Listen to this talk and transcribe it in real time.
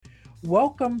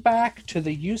Welcome back to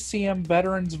the UCM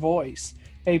Veterans Voice,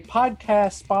 a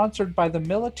podcast sponsored by the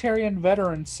Military and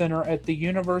Veterans Center at the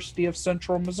University of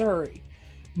Central Missouri.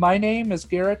 My name is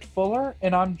Garrett Fuller,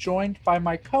 and I'm joined by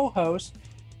my co-host,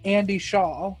 Andy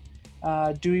Shaw.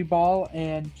 Dewey Ball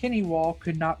and Kenny Wall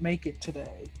could not make it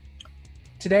today.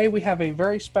 Today we have a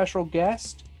very special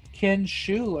guest, Ken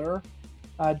Schuler,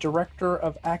 Director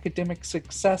of Academic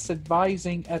Success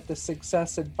Advising at the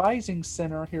Success Advising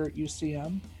Center here at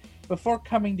UCM. Before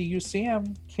coming to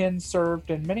UCM, Ken served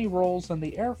in many roles in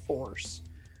the Air Force.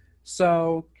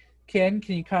 So, Ken,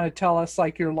 can you kind of tell us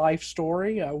like your life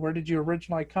story? Where did you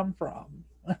originally come from?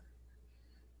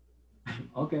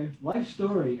 Okay, life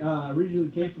story.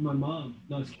 Originally came from my mom.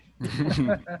 No, I was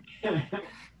kidding.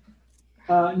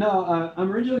 I'm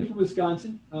originally from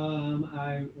Wisconsin.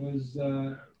 I was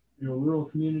in a rural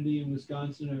community in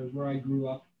Wisconsin. It was where I grew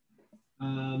up.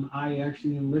 I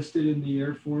actually enlisted in the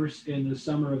Air Force in the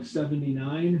summer of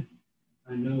 '79.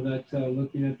 I know that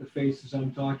looking at the faces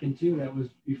I'm talking to, that was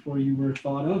before you were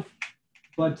thought of.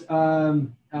 But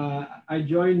I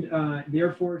joined the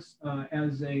Air Force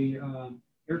as a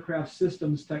aircraft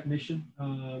systems technician.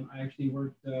 I actually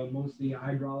worked mostly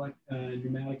hydraulic and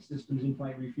pneumatic systems,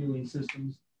 in-flight refueling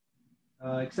systems,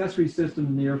 accessory systems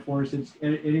in the Air Force. It's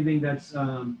anything that's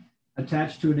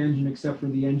attached to an engine except for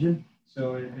the engine.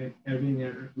 So everything,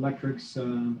 electrics,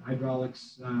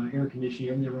 hydraulics, air conditioning,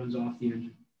 everything that runs off the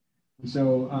engine. And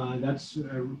so that's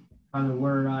kind of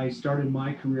where I started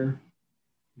my career,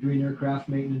 doing aircraft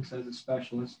maintenance as a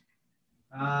specialist.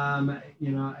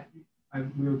 We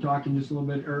were talking just a little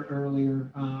bit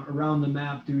earlier around the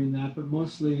map doing that, but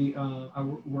mostly I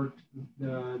worked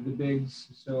the bigs.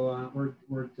 So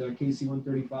worked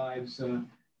KC-135s,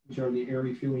 which are the air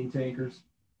refueling tankers.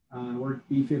 Worked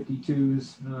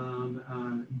B-52s,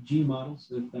 G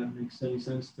models, if that makes any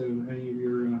sense to any of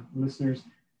your listeners.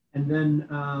 And then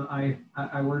I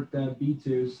worked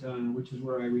B-2s, which is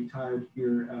where I retired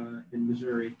here in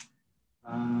Missouri.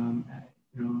 Kind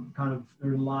of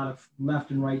there's a lot of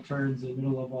left and right turns in the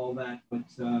middle of all that, but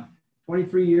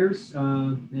 23 years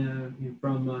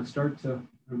from start to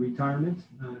retirement.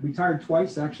 Retired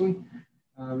twice, actually.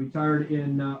 Retired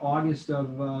in August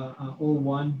of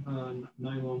 '01.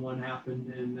 9/11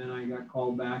 happened, and then I got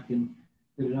called back and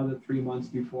did another 3 months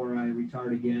before I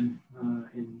retired again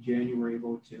in January of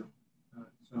 '02.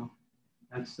 So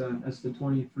that's the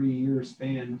 23-year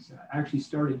span. So I actually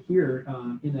started here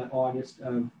in that August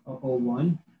of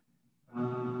 '01.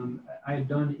 I had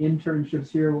done internships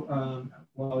here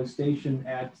while I was stationed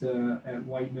at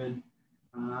Whiteman.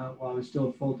 While I was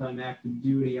still full-time active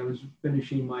duty, I was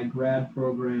finishing my grad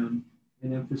program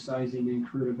and emphasizing in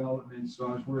career development. So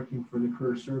I was working for the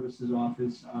Career Services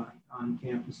Office on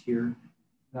campus here.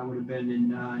 That would have been in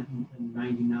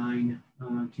 '99,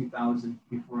 2000,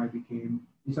 before I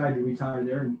decided to retire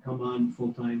there and come on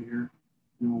full-time here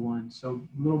in '01. So a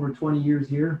little over 20 years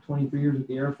here, 23 years with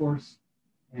the Air Force.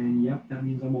 And yep, that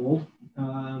means I'm old.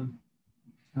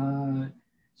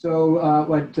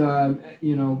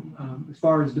 As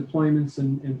far as deployments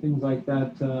and things like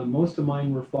that, most of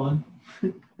mine were fun.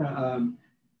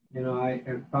 I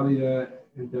probably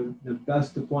the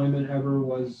best deployment ever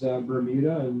was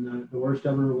Bermuda, and the worst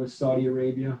ever was Saudi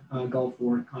Arabia, Gulf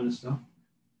War kind of stuff.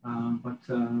 I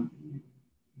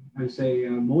say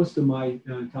most of my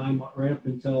time, right up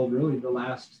until really the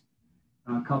last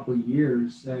couple of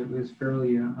years, it was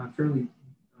fairly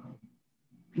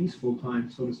peaceful time,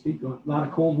 so to speak. A lot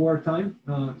of Cold War time,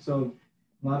 so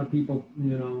a lot of people,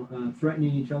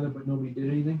 threatening each other, but nobody did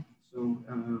anything. So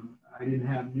I didn't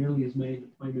have nearly as many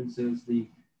deployments as the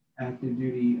active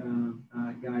duty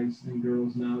guys and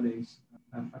girls nowadays.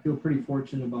 I feel pretty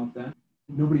fortunate about that.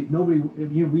 Nobody,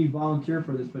 we volunteer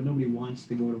for this, but nobody wants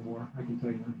to go to war. I can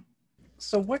tell you that.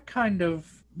 So what kind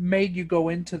of made you go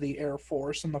into the Air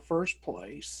Force in the first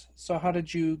place? So how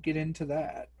did you get into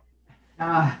that?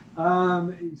 I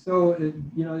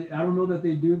don't know that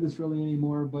they do this really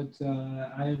anymore, but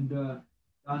I had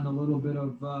gotten a little bit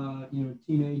of,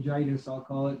 teenage-itis, I'll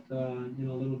call it, a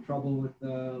little trouble with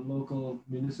local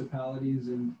municipalities,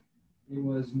 and it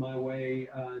was my way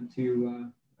to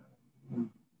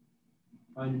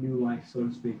find a new life, so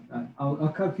to speak. I'll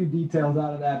cut a few details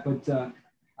out of that, but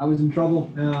I was in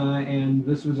trouble, and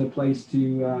this was a place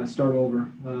to start over,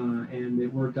 and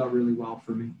it worked out really well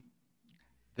for me.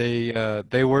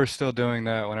 They were still doing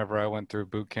that whenever I went through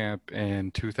boot camp in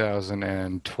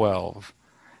 2012.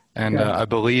 And Okay. I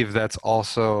believe that's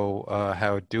also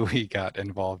how Dewey got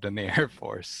involved in the Air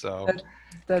Force. So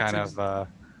that's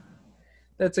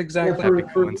exactly happy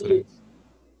coincidence.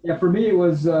 For me, it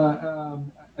was a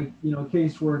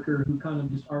caseworker who kind of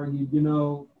just argued,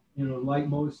 like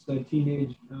most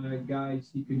teenage guys,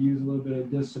 he could use a little bit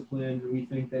of discipline. We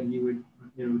think that he would,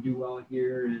 do well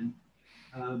here.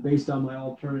 And based on my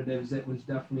alternatives, it was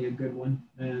definitely a good one.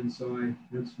 And so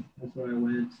that's where I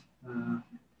went. And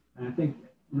I think,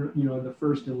 the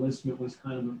first enlistment was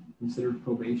kind of considered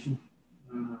probation.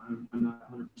 I'm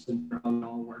not 100% sure how it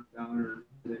all worked out or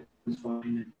that it was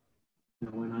fine,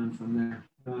 and went on from there.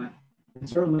 And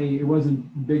certainly it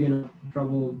wasn't big enough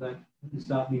trouble that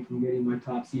stopped me from getting my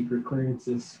top secret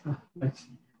clearances. let's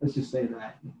just say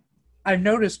that. I've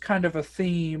noticed kind of a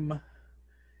theme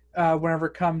whenever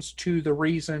it comes to the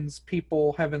reasons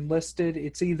people have enlisted.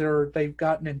 It's either they've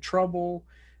gotten in trouble,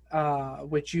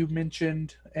 which you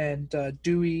mentioned, and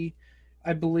Dewey,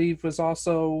 I believe, was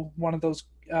also one of those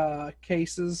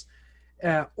cases,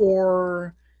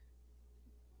 or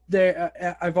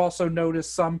I've also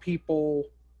noticed some people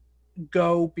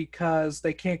go because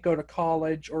they can't go to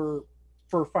college or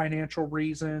for financial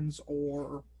reasons,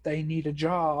 or they need a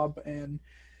job and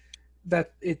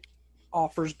that it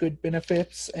offers good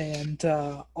benefits and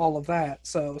all of that.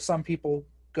 So some people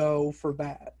go for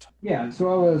that. Yeah, so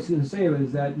I was going to say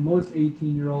is that most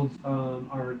 18-year-olds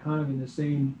are kind of in the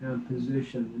same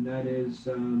position, and that is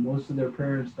most of their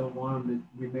parents don't want them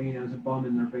to remain as a bum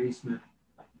in their basement.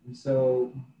 And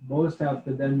so most have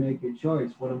to then make a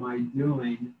choice. What am I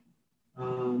doing?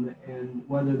 And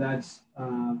whether that's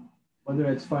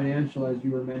financial, as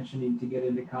you were mentioning, to get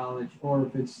into college, or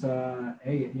if it's,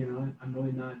 hey, I'm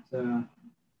really not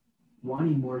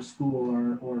wanting more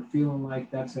school or feeling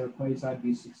like that's a place I'd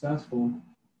be successful.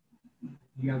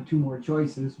 You have two more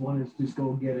choices. One is just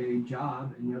go get a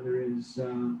job, and the other is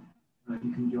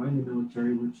you can join the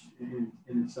military, which in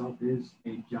itself is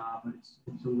a job, but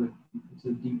it's a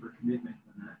deeper commitment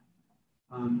than that.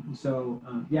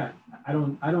 Yeah, I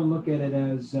don't look at it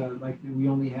as like we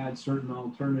only had certain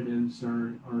alternatives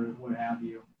or what have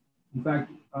you. In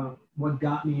fact, what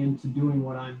got me into doing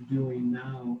what I'm doing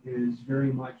now is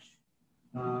very much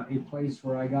a place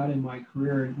where I got in my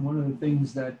career. And one of the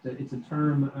things that it's a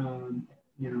term,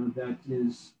 that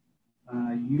is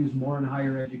used more in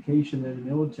higher education than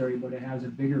the military, but it has a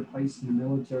bigger place in the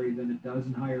military than it does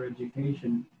in higher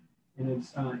education. And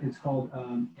it's called,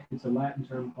 it's a Latin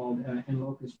term called in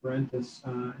locis parentis.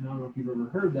 And I don't know if you've ever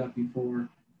heard that before,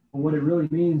 but what it really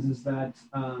means is that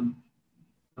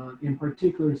in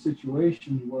particular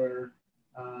situations where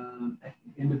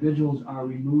individuals are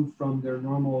removed from their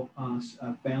normal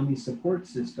family support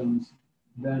systems,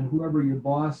 then whoever your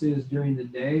boss is during the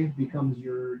day becomes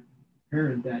your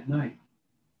parent that night.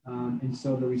 And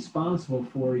so they're responsible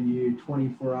for you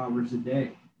 24 hours a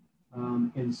day.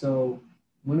 And so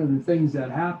one of the things that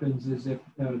happens is if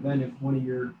one of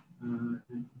your,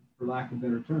 for lack of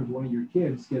better terms, one of your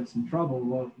kids gets in trouble,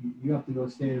 well, you have to go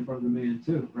stand in front of the man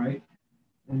too, right?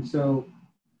 And so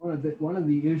one of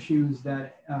the issues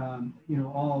that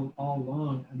all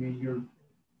along, I mean, you're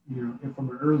from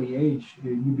an early age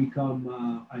you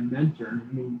become a mentor.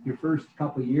 I mean, your first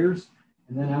couple of years,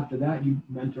 and then after that you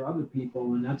mentor other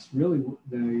people, and that's really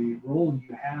the role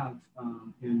you have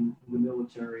in the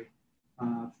military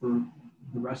for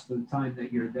the rest of the time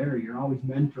that you're there. You're always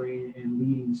mentoring and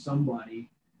leading somebody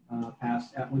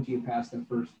once you pass the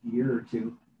first year or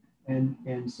two,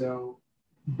 and so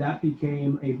that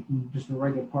became just a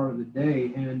regular part of the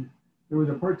day. And there was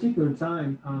a particular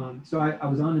time, so I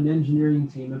was on an engineering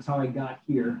team. That's how I got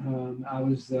here. I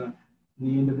was the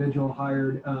individual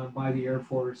hired by the Air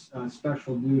Force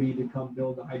special duty to come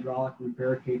build the hydraulic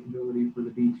repair capability for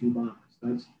the B-2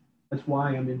 bombers. That's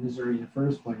why I'm in Missouri in the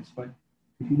first place. But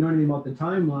if you know anything about the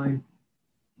timeline,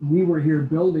 we were here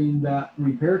building that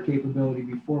repair capability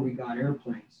before we got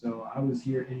airplanes. So I was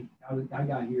here, and I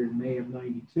got here in May of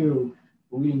 '92,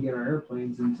 but we didn't get our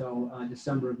airplanes until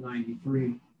December of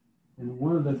 '93. And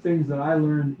one of the things that I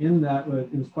learned in that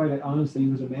it was honestly,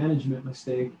 it was a management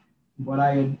mistake, but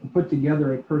I had put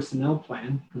together a personnel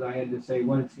plan because I had to say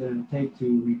what it's going to take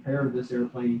to repair this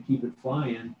airplane and keep it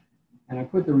flying. And I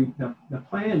put the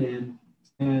plan in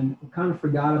and kind of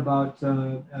forgot about,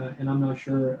 and I'm not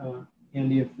sure,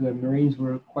 Andy, if the Marines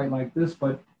were quite like this,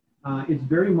 but it's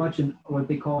very much what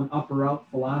they call an upper out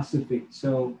philosophy.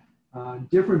 So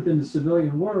different than the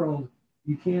civilian world,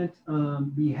 you can't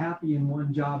be happy in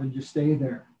one job and just stay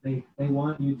there. They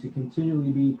want you to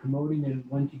continually be promoting, and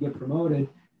once you get promoted,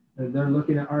 they're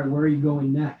looking at, all right, where are you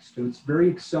going next? So it's very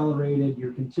accelerated.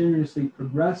 You're continuously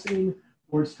progressing,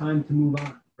 or it's time to move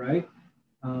on, right?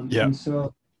 And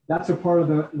so that's a part of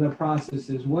the process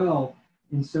as well.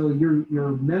 And so you're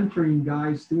mentoring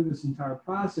guys through this entire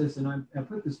process. And I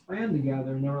put this plan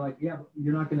together, and they were like, yeah,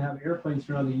 you're not going to have airplanes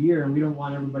for another year, and we don't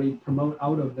want everybody to promote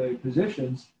out of the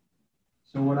positions.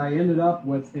 So what I ended up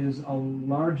with is a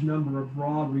large number of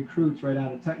raw recruits right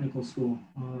out of technical school,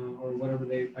 or whatever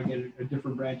they, again,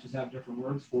 different branches have different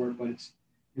words for it, but it's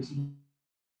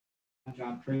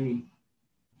job training.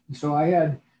 So I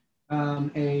had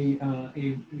a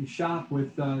shop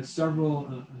with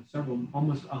several,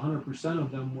 almost 100%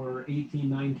 of them were 18,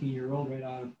 19-year-old right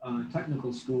out of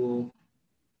technical school.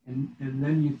 And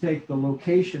then you take the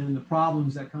location and the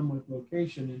problems that come with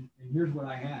location, and here's what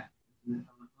I had.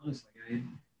 Honestly,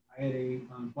 I had a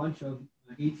bunch of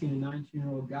 18 and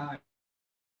 19-year-old guys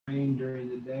train during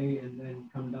the day and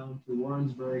then come down to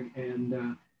Warrensburg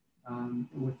and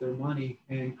with their money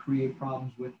and create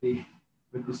problems with the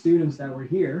students that were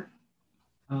here,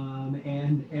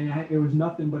 and it was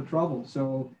nothing but trouble.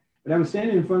 So, but I was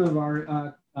standing in front of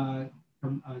our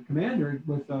commander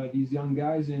with these young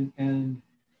guys, and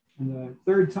the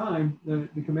third time,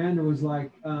 the commander was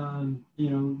like, the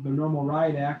normal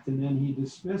riot act, and then he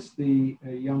dismissed the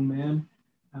young man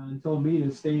and told me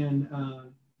to stand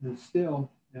still,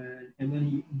 and then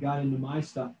he got into my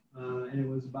stuff, and it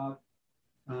was about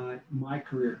my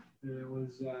career. And it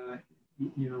was,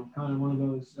 kind of one of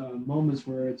those moments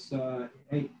where it's,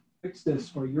 hey, fix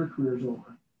this or your career's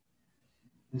over.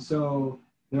 And so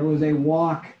there was a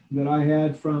walk that I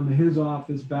had from his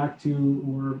office back to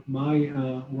where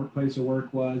my workplace of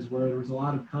work was, where there was a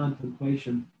lot of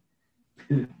contemplation.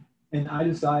 And I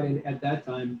decided at that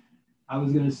time I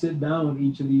was going to sit down with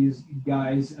each of these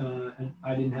guys. And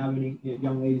I didn't have any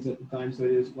young ladies at the time, so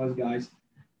it was guys.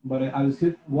 But I was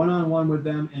hit one-on-one with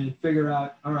them and figure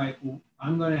out, all right,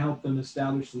 I'm going to help them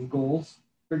establish some goals,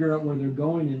 figure out where they're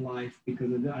going in life,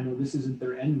 because I know this isn't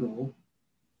their end goal.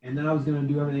 And then I was going to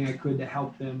do everything I could to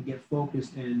help them get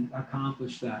focused and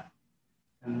accomplish that.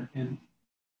 And it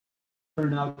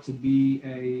turned out to be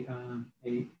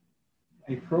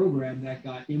a program that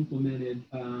got implemented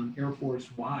Air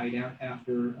Force wide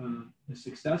after the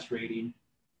success rating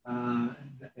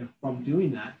from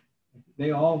doing that.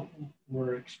 They all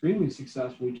were extremely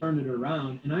successful. We turned it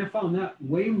around, and I found that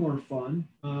way more fun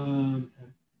and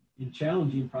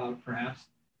challenging, perhaps,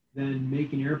 than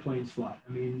making airplanes fly.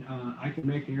 I mean, I can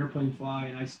make an airplane fly,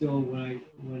 and I still, when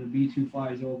a B-2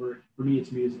 flies over, for me,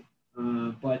 it's music.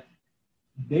 But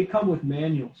they come with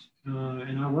manuals,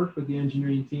 and I work with the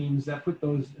engineering teams that put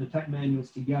those tech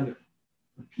manuals together.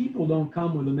 But people don't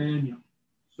come with a manual.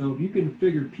 So if you can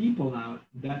figure people out,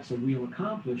 that's a real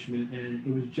accomplishment, and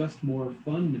it was just more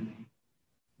fun to me.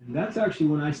 And that's actually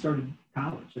when I started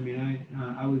college. I mean,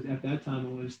 I was at that time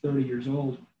I was 30 years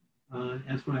old.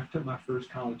 That's when I took my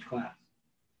first college class,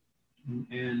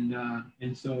 and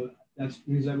so that's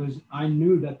because I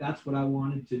knew that that's what I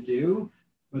wanted to do,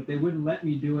 but they wouldn't let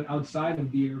me do it outside of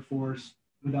the Air Force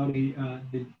without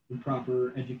the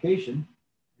proper education.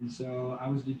 And so I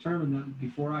was determined that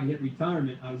before I hit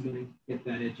retirement, I was going to get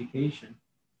that education.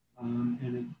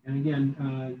 And again,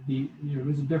 it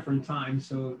was a different time,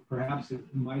 so perhaps it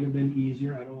might have been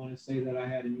easier. I don't want to say that I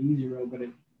had an easy road, but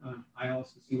I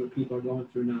also see what people are going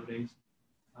through nowadays.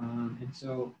 And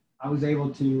so I was able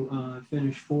to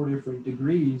finish 4 different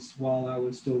degrees while I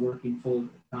was still working full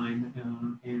time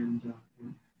and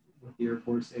with the Air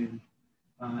Force, and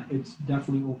it's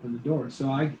definitely opened the door. So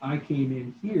I came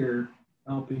in here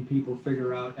helping people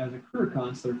figure out, as a career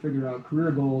counselor, figure out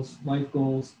career goals, life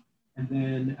goals, and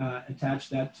then attach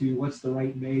that to what's the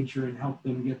right major and help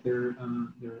them get their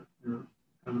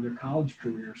college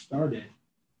career started.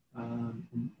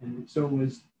 And so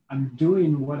I'm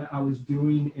doing what I was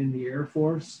doing in the Air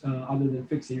Force, other than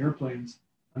fixing airplanes.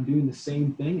 I'm doing the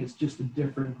same thing. It's just a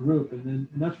different group. And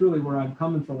that's really where I'm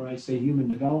coming from when I say human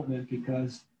development,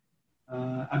 because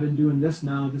I've been doing this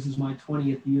now. This is my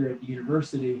 20th year at the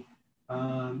university.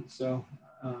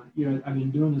 I've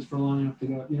been doing this for long enough to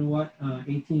go,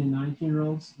 18 and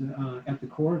 19-year-olds at the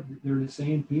core, they're the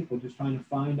same people, just trying to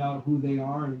find out who they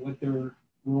are and what their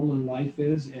role in life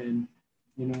is, and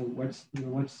what's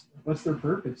their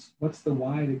purpose, what's the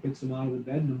why that gets them out of the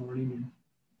bed in the morning, and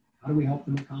how do we help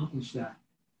them accomplish that?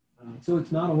 So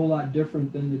it's not a whole lot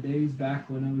different than the days back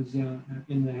when I was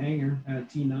in the hangar at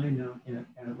T9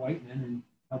 at Whiteman and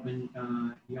helping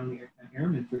young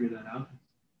airmen figure that out.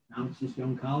 Now it's just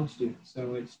young college students.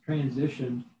 So it's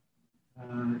transitioned.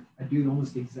 I do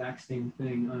almost the exact same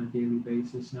thing on a daily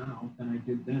basis now than I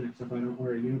did then, except I don't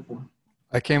wear a uniform.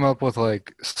 I came up with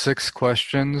like 6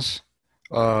 questions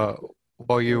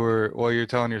while you were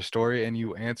telling your story, and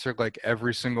you answered like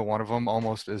every single one of them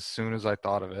almost as soon as I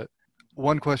thought of it.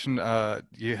 One question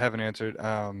you haven't answered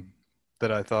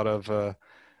that I thought of.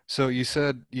 So you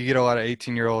said you get a lot of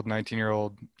 18-year-old,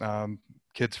 19-year-old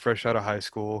kids fresh out of high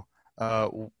school.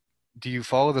 Do you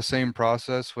follow the same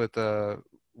process with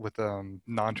with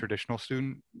non-traditional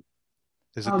student?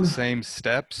 Is it the same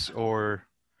steps or?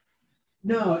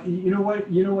 No, you know what?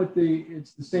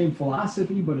 It's the same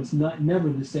philosophy, but it's never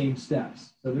the same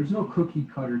steps. So there's no cookie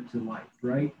cutter to life,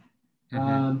 right?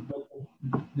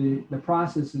 But the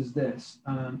process is this.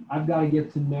 I've got to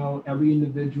get to know every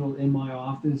individual in my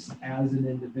office as an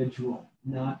individual,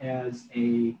 not as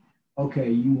okay,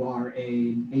 you are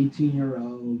an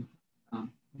 18-year-old,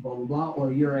 blah, blah, blah,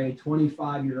 or you're a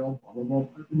 25-year-old, blah, blah, blah.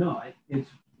 No, it's,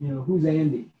 who's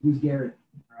Andy? Who's Garrett?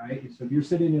 All right. So if you're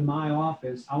sitting in my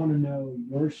office, I want to know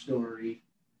your story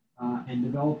and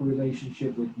develop a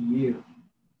relationship with you.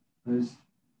 Because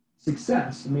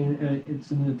success, I mean, it's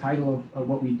in the title of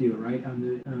what we do, right?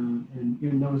 And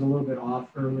even though I was a little bit off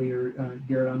earlier,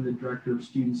 Garrett, I'm the director of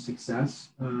student success.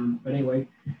 But anyway,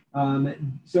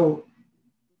 so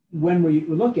when we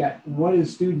look at what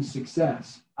is student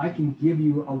success, I can give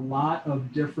you a lot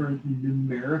of different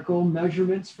numerical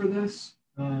measurements for this.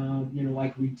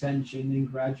 Like retention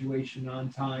and graduation on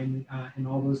time and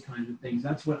all those kinds of things.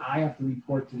 That's what I have to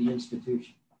report to the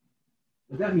institution.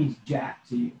 But that means jack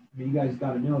to you. I mean, you guys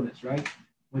got to know this, right?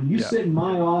 When you sit in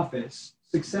my office,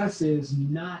 success is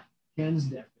not Ken's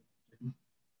definition.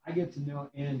 I get to know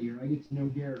Andy, or I get to know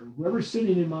Garrett, or whoever's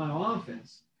sitting in my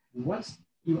office, what's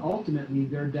ultimately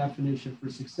their definition for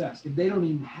success. If they don't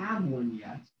even have one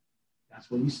yet,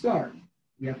 that's where we start.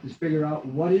 We have to figure out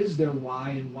what is their why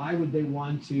and why would they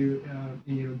want to,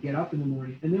 get up in the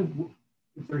morning. And then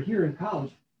if they're here in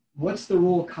college, what's the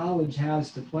role college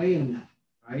has to play in that,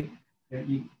 right?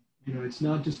 It's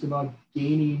not just about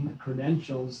gaining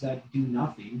credentials that do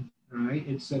nothing, right?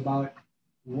 It's about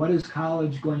what is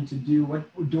college going to do?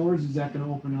 What doors is that going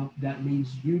to open up that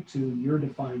leads you to your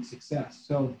defined success?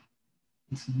 So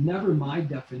it's never my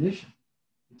definition.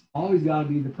 It's always got to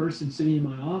be the person sitting in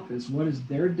my office. What is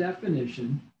their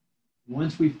definition?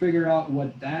 Once we figure out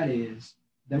what that is,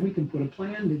 then we can put a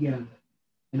plan together.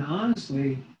 And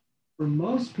honestly, for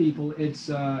most people, it's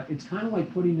kind of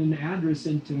like putting an address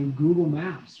into Google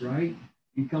Maps, right?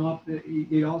 You come up,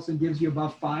 it also gives you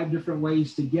about 5 different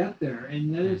ways to get there.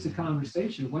 And then it's a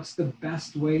conversation. What's the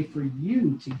best way for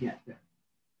you to get there?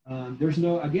 There's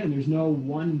no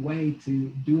one way to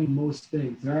doing most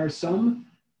things. There are some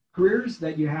careers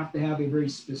that you have to have a very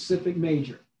specific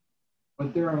major,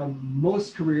 but there are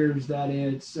most careers that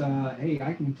it's, hey,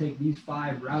 I can take these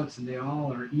 5 routes and they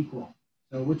all are equal.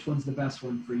 So which one's the best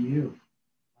one for you?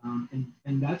 And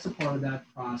that's a part of that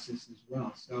process as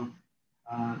well. So,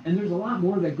 and there's a lot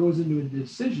more that goes into a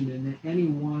decision than any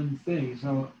one thing.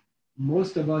 So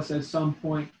most of us at some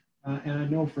point, and I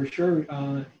know for sure,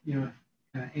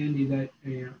 Andy, that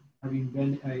having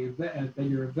been a vet, that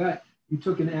you're a vet, you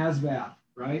took an ASVAB,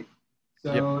 right?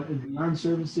 So the Armed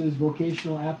Services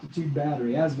Vocational Aptitude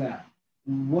Battery, ASVAB.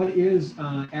 What is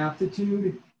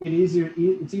aptitude?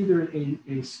 It's either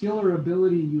a skill or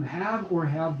ability you have or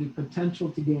have the potential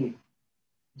to gain.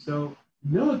 So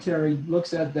military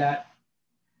looks at that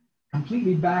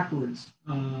completely backwards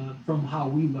from how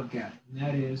we look at it. And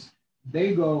that is,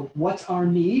 they go, what's our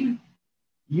need?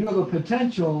 You have a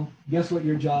potential, guess what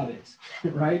your job is,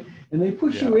 right? And they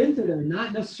push you into there,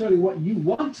 not necessarily what you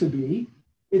want to be.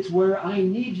 It's where I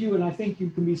need you and I think you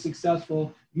can be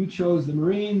successful. You chose the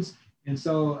Marines, and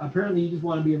so apparently you just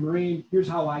want to be a Marine. Here's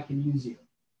how I can use you.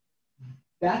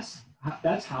 That's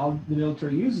how the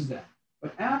military uses that.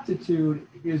 But aptitude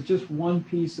is just one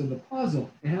piece of the puzzle.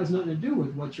 It has nothing to do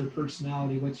with what's your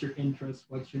personality, what's your interests,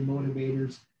 what's your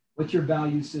motivators, what's your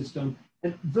value system.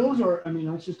 And those are,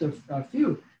 that's just a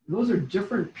few. Those are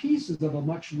different pieces of a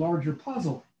much larger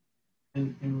puzzle.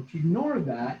 And if you ignore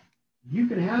that, you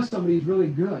can have somebody who's really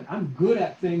good. I'm good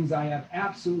at things I have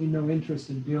absolutely no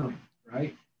interest in doing,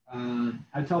 right?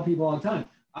 I tell people all the time,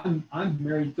 I'm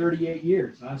married 38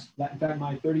 years. In fact,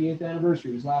 my 38th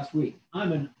anniversary was last week.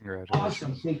 I'm an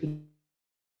awesome taking.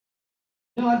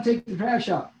 I'd take the trash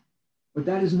out, but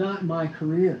that is not my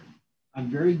career. I'm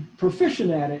very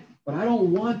proficient at it, but I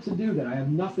don't want to do that. I have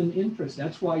nothing interest.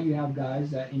 That's why you have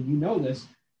guys that, and you know this,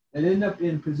 that end up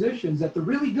in positions that they're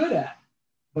really good at,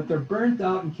 but they're burnt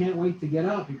out and can't wait to get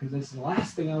out because it's the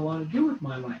last thing I want to do with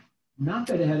my life. Not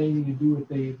that it had anything to do with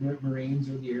the Marines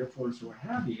or the Air Force or what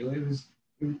have you.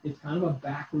 It's kind of a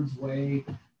backwards way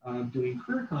of doing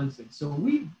career concepts. So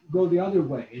we go the other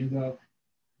way and go,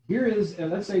 here is,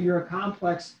 let's say you're a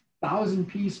complex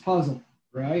 1,000-piece puzzle,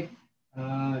 right?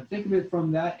 Think of it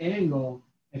from that angle.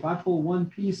 If I pull one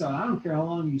piece out, I don't care how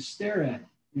long you stare at it.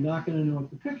 You're not going to know what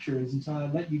the picture is until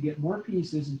I let you get more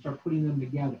pieces and start putting them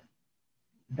together.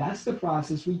 That's the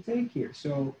process we take here.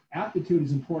 So aptitude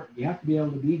is important. You have to be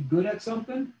able to be good at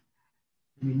something.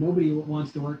 Nobody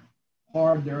wants to work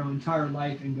hard their entire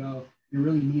life and go, you're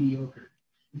really mediocre,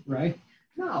 right?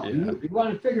 No, Yeah. you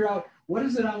want to figure out what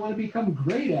is it I want to become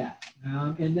great at,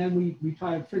 and then we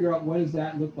try to figure out what does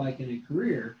that look like in a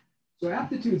career. So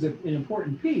aptitude is an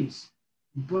important piece,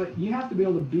 but you have to be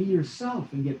able to be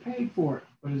yourself and get paid for it.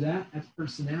 What is that? That's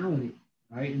personality,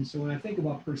 right? And so when I think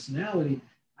about personality,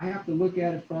 I have to look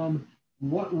at it from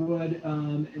what would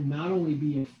not only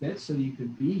be a fit so that you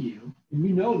could be you, and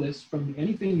you know this from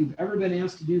anything you've ever been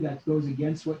asked to do that goes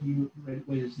against what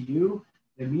is you,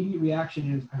 the immediate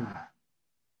reaction is,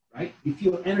 right? You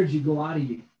feel energy go out of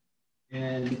you.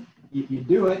 And you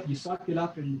do it, you suck it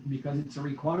up, and because it's a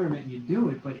requirement, you do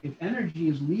it. But if energy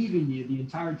is leaving you the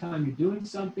entire time you're doing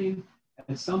something,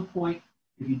 at some point,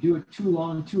 if you do it too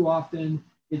long, too often,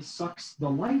 it sucks the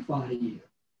life out of you.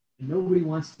 And nobody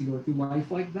wants to go through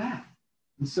life like that.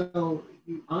 And so,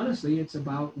 honestly, it's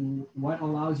about what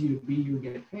allows you to be you and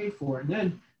get paid for it.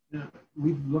 And then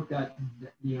we've looked at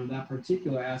that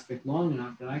particular aspect long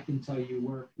enough that I can tell you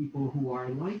where people who are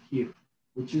like you,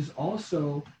 which is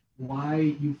also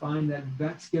why you find that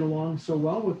vets get along so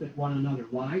well with one another.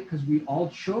 Why? Because we all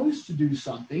chose to do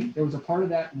something. There was a part of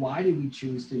that. Why did we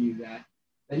choose to do that?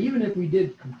 That even if we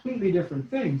did completely different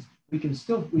things, we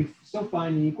still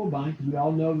find an equal bond because we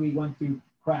all know we went through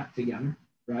crap together,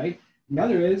 right? The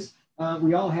other is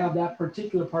we all have that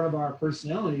particular part of our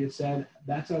personality that said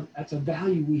that's a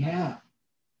value we have.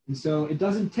 And so it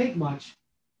doesn't take much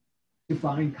to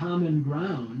find common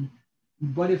ground.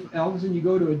 But if all of a sudden you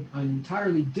go to an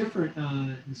entirely different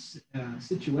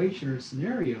situation or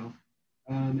scenario,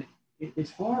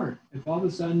 it's hard. If all of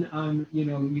a sudden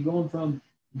you're going from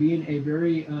being a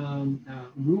very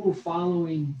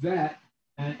rule-following vet,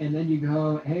 and then you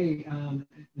go, hey,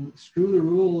 screw the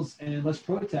rules and let's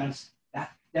protest.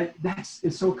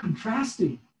 It's so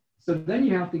contrasting. So then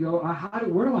you have to go,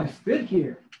 where do I fit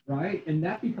here, right? And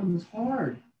that becomes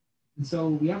hard. And so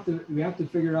we have to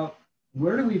figure out,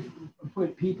 where do we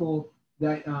put people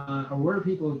that, or where do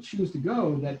people choose to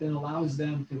go that then allows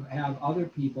them to have other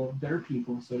people, their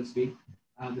people, so to speak,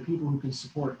 the people who can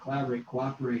support, collaborate,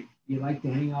 cooperate. You like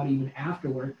to hang out even after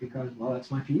work because, well,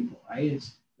 that's my people, right?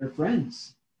 They're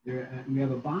friends. We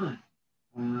have a bond.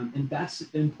 And that's an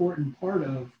important part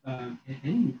of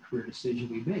any career decision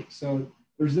we make. So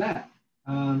there's that.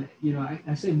 I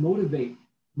say motivate.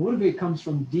 Motivate comes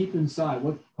from deep inside.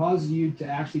 What causes you to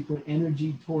actually put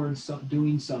energy towards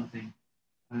doing something?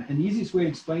 And the easiest way to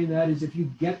explain that is if you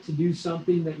get to do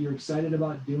something that you're excited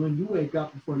about doing, you wake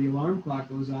up before the alarm clock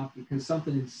goes off because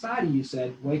something inside of you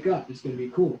said, wake up, it's going to be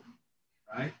cool,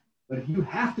 right? But if you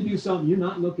have to do something you're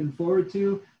not looking forward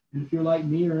to, and if you're like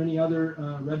me or any other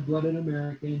red-blooded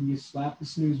American, you slap the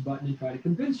snooze button and try to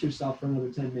convince yourself for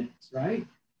another 10 minutes, right?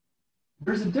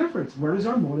 There's a difference. Where does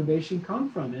our motivation come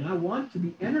from? And I want to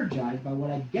be energized by what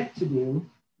I get to do,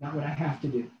 not what I have to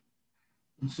do.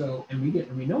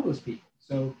 And we know those people.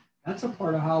 So that's a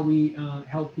part of how we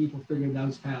help people figure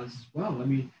those paths as well. I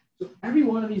mean, so every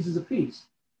one of these is a piece.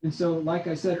 And so, like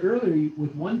I said earlier,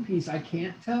 with one piece, I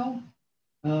can't tell.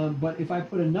 But if I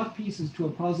put enough pieces to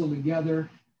a puzzle together,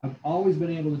 I've always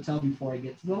been able to tell before I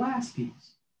get to the last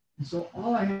piece. And so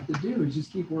all I have to do is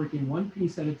just keep working one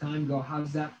piece at a time, go, how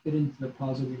does that fit into the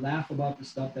puzzle? We laugh about the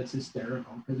stuff that's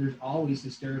hysterical because there's always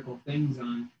hysterical things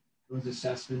on those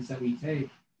assessments that we take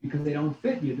because they don't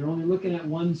fit you. They're only looking at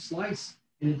one slice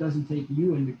and it doesn't take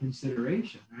you into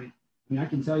consideration, right? I mean, I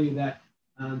can tell you that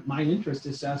my interest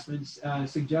assessments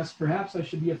suggest perhaps I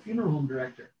should be a funeral home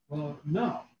director. Well,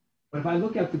 no. But if I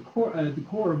look at the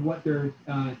core of what their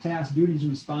tasks, duties, and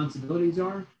responsibilities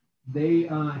are, they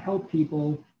help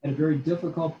people at a very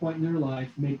difficult point in their life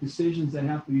make decisions that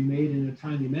have to be made in a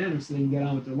timely manner so they can get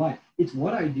on with their life. It's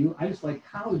what I do. I just like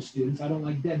college students. I don't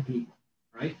like dead people,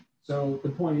 right? So the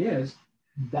point is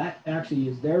that actually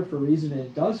is there for a reason and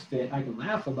it does fit. I can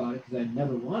laugh about it because I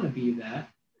never want to be that,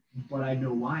 but I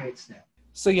know why it's there.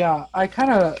 So yeah, I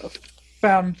kind of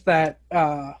found that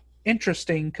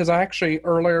interesting because I actually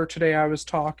earlier today I was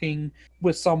talking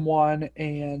with someone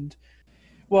and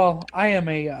well, I am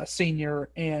a senior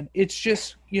and it's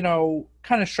just,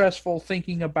 kind of stressful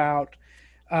thinking about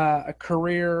a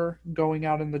career going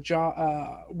out in the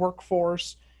job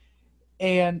workforce.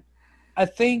 And I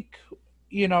think,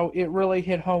 it really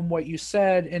hit home what you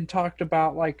said and talked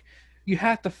about like you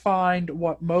have to find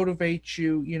what motivates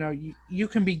you. You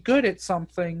can be good at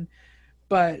something,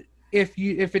 but if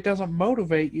it doesn't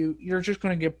motivate you, you're just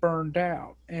going to get burned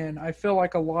out. And I feel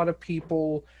like a lot of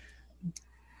people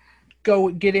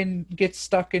get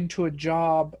stuck into a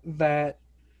job that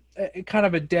kind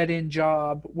of a dead end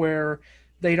job where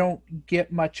they don't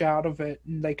get much out of it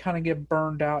and they kind of get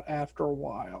burned out after a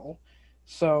while.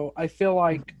 So I feel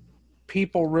like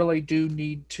people really do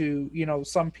need to,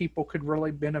 some people could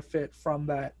really benefit from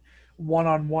that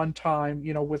one-on-one time,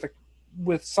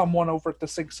 with someone over at the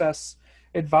Success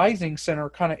Advising Center,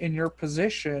 kind of in your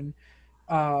position,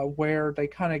 where they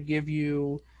kind of give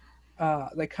you,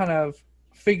 they kind of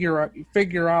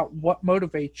figure out what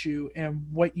motivates you and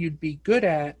what you'd be good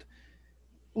at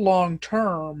long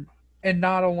term, and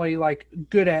not only like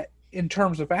good at in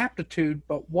terms of aptitude,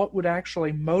 but what would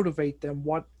actually motivate them,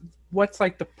 what's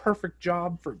like the perfect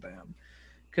job for them.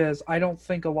 Because I don't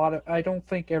think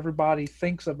everybody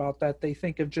thinks about that. They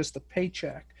think of just a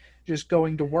paycheck, just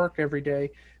going to work every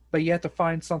day, but you have to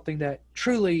find something that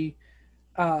truly,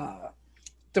 uh,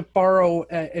 to borrow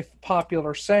a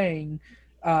popular saying,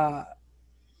 uh,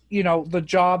 the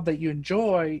job that you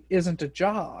enjoy isn't a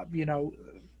job.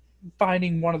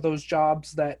 Finding one of those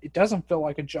jobs that it doesn't feel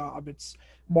like a job, it's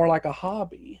more like a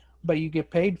hobby, but you get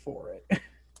paid for it.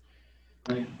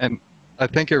 Right. And I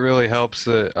think it really helps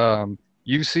that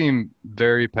you seem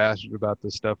very passionate about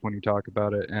this stuff when you talk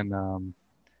about it, and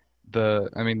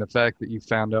the fact that you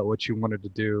found out what you wanted to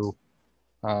do,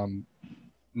 um,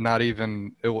 not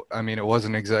even it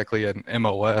wasn't exactly an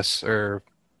MOS or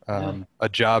Yeah. a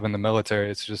job in the military.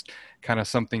 It's just kind of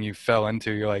something you fell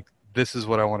into. You're like, this is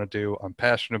what I want to do. I'm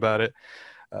passionate about it.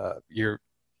 You're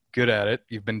good at it.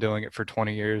 You've been doing it for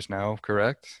 20 years now,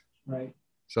 correct? Right.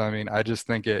 So, I just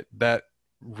think that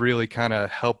really kind of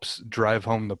helps drive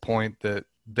home the point that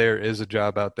there is a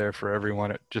job out there for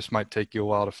everyone. It just might take you a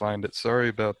while to find it. Sorry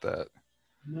about that.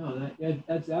 No,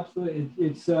 that's absolutely.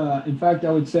 It's in fact,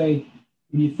 I would say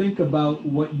when you think about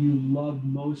what you love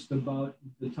most about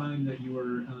the time that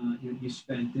you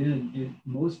spent in it,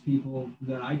 most people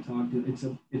that I talk to,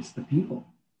 it's the people.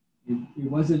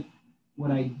 It wasn't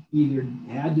what I either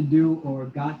had to do or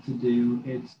got to do.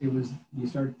 It was you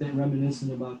start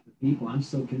reminiscing about the people. I'm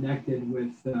still connected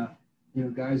with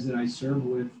guys that I serve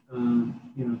with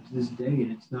to this day,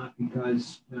 and it's not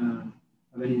because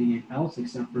of anything else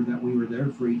except for that we were there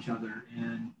for each other,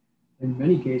 and in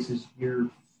many cases your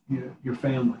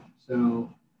family. So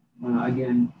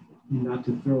again, not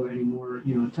to throw any more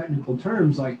technical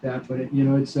terms like that, but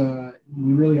it's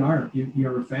we really are.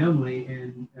 You're a family,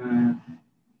 and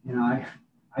I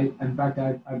in fact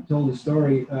I've told a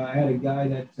story. I had a guy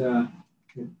that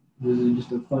this is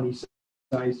just a funny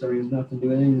side story. It has nothing to do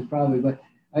with anything probably, but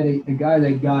I had a guy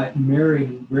that got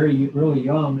married really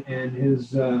young, and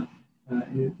his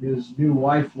new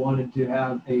wife wanted to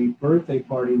have a birthday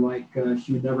party like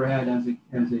she had never had as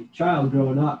a child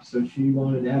growing up. So she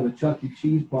wanted to have a Chuck E.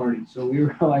 Cheese party. So we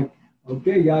were like,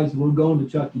 okay, guys, we're going to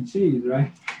Chuck E. Cheese,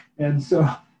 right? And so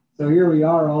here we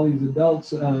are, all these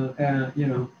adults, at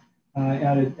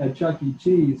Chuck E.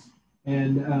 Cheese.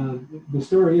 And the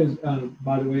story is,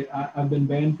 by the way, I've been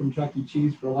banned from Chuck E.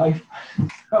 Cheese for life.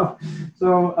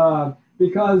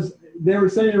 Because they were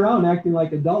sitting around acting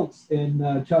like adults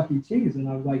in Chuck E. Cheese, and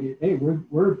I was like, "Hey,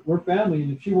 we're family,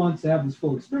 and if she wants to have this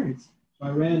full experience." So I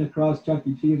ran across Chuck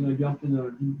E. Cheese and I jumped in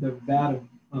the vat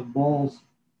of balls.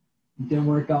 It didn't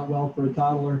work out well for a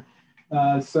toddler,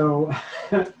 so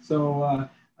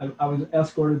I was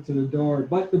escorted to the door.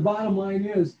 But the bottom line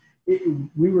is,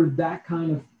 we were that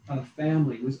kind of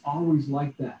family. It was always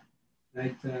like that.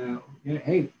 That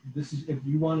hey, this is if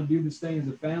you want to do this thing as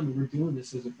a family, we're doing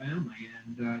this as a family.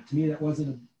 And to me, that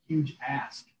wasn't a huge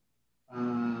ask.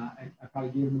 I probably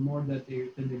gave them more than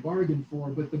they bargained for.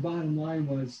 But the bottom line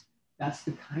was that's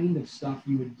the kind of stuff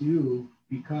you would do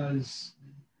because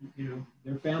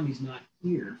their family's not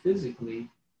here physically.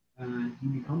 You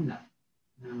become that,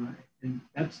 and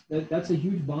that's a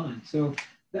huge bond. So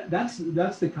that's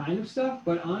the kind of stuff.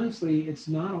 But honestly, it's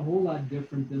not a whole lot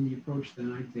different than the approach that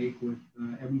I take with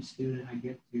every student I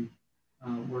get to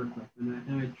work with,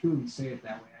 and I truly say it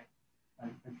that way. I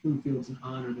truly feel it's an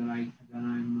honor that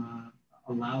I'm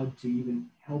allowed to even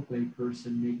help a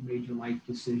person make major life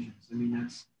decisions. I mean,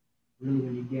 that's really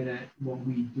when you get at what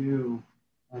we do.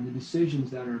 The decisions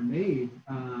that are made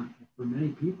for many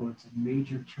people, it's a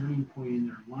major turning point in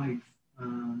their life,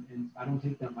 and I don't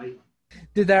take that lightly.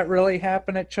 Did that really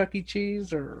happen at Chuck E.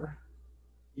 Cheese, or?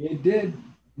 It did.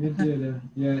 It did.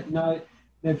 Yeah. Now,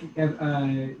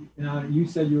 now you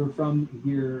said you were from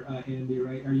here, Andy,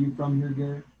 right? Are you from here,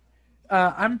 Garrett?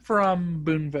 I'm from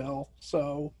Boonville,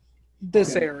 so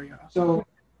this Okay. area. So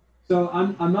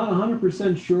I'm not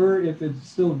 100% sure if it's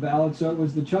still valid. So it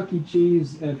was the Chuck E.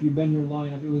 Cheese. If you've been here long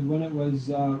enough, it was when it was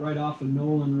right off of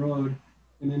Nolan Road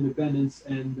in Independence,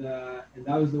 and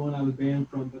that was the one I was banned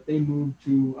from. But they moved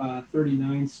to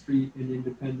 39th Street in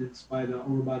Independence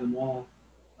over by the mall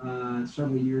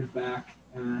several years back,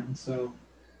 and so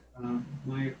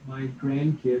My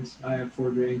grandkids, I have 4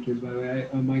 grandkids, by the way.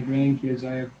 My grandkids,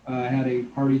 I have had a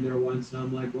party there once, and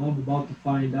I'm like, well, I'm about to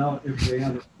find out if they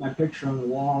have my picture on the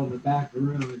wall in the back of the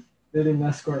room. And they didn't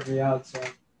escort me out, so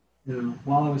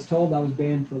while I was told I was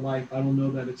banned for life, I don't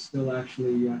know that it's still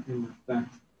actually in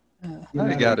effect. Now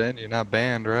you got in. You're not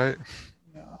banned, right?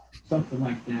 Yeah. Something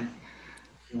like that.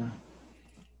 Yeah.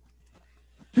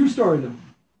 True story though.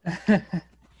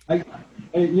 I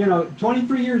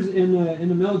 23 years in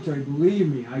the military. Believe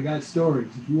me, I got stories.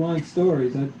 If you want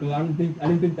stories, but I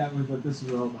didn't think that was what this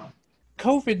is all about.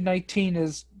 COVID-19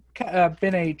 has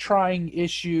been a trying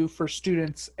issue for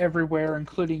students everywhere,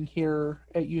 including here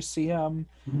at UCM.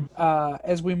 Mhm.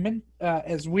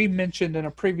 As we mentioned in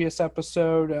a previous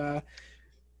episode,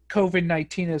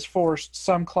 COVID-19 has forced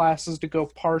some classes to go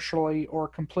partially or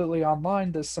completely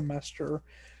online this semester.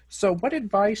 So, what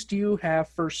advice do you have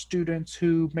for students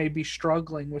who may be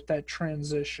struggling with that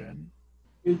transition?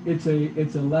 It's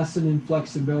a lesson in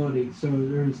flexibility. So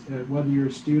there's whether you're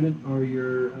a student or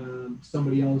you're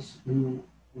somebody else who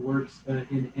works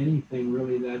in anything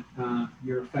really that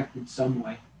you're affected some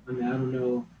way. I mean, I don't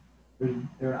know. I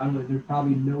don't know. There's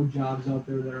probably no jobs out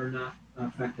there that are not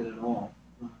affected at all.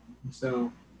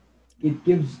 So it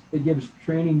gives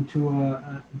training to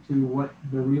what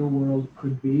the real world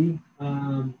could be.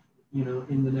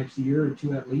 In the next year or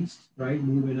two at least, right?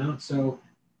 Moving out. So.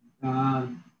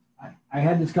 I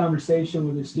had this conversation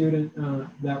with a student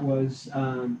that was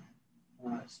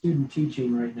student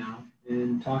teaching right now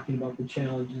and talking about the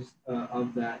challenges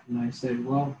of that. And I said,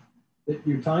 well,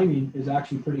 your timing is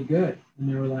actually pretty good. And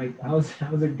they were like, how's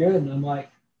it good? And I'm like,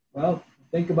 well,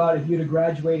 think about if you'd have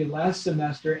graduated last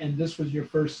semester and this was your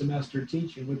first semester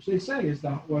teaching, which they say is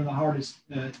one of the hardest,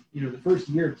 the first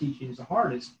year of teaching is the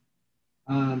hardest.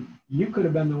 You could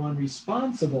have been the one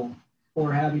responsible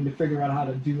for having to figure out how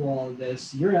to do all of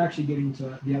this. You're actually getting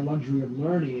to the luxury of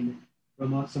learning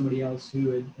from somebody else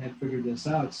who had figured this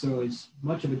out. So as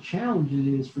much of a challenge it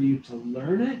is for you to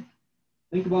learn it,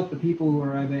 think about the people who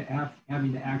are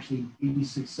having to actually be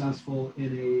successful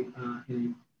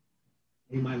in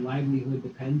my livelihood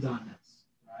depends on this,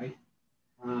 right?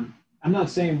 I'm not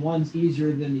saying one's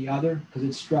easier than the other because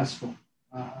it's stressful.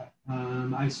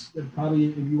 I probably,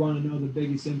 if you want to know the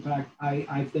biggest impact,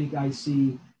 I think I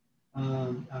see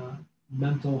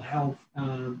mental health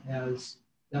has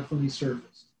definitely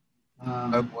surfaced.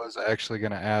 I was actually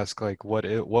going to ask, like, what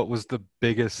was the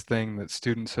biggest thing that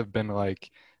students have been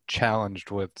like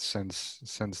challenged with since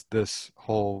this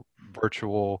whole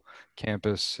virtual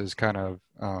campus has kind of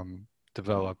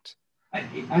developed?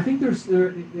 I think that's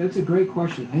a great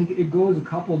question. I think it goes a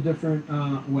couple different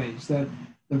ways. That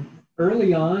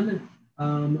early on,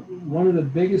 one of the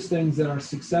biggest things that our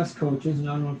success coaches, and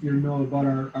I don't know if you know about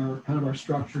our kind of our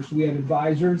structure. So we have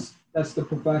advisors, that's the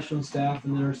professional staff,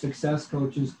 and then our success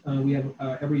coaches. We have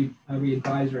every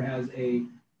advisor has a,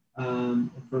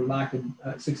 for lack of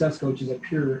success coach is a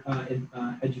peer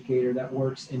educator that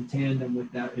works in tandem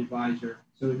with that advisor.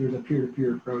 So there's a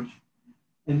peer-to-peer approach,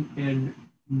 and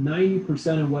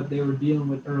 90% of what they were dealing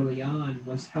with early on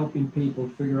was helping people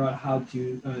figure out how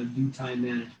to do time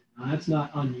management. Now, that's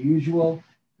not unusual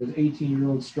because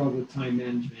 18-year-olds struggle with time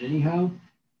management anyhow.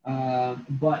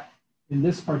 But in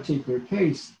this particular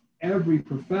case, every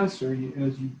professor,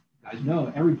 as you guys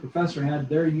know, every professor had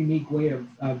their unique way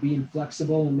of being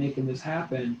flexible and making this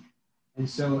happen. And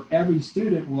so every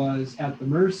student was at the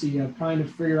mercy of trying to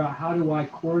figure out how do I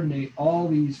coordinate all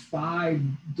these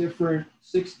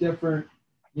 6 different,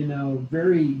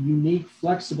 very unique,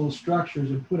 flexible structures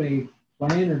and put a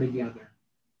planner together.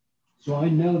 So I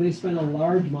know they spend a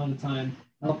large amount of time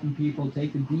helping people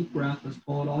take a deep breath. Let's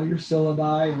pull out all your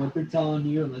syllabi and what they're telling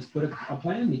you, and let's put a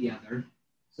plan together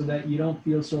so that you don't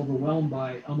feel so overwhelmed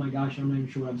by, oh my gosh, I'm not even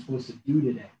sure what I'm supposed to do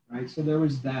today, right? So there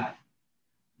was that.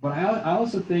 But I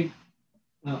also think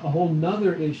a whole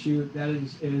nother issue that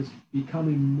is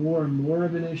becoming more and more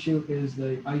of an issue is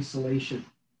the isolation.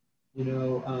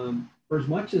 For as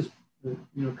much as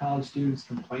college students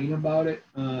complain about it,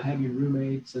 having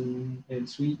roommates and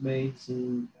suite mates,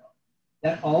 and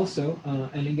that also,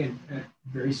 and again,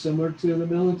 very similar to the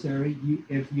military,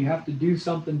 if you have to do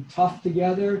something tough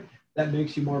together, that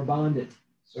makes you more bonded.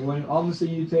 So when obviously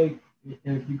you take,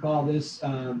 if you call this,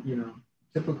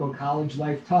 typical college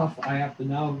life tough, I have to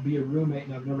now be a roommate,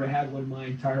 and I've never had one my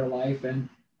entire life, and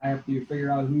I have to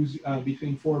figure out who's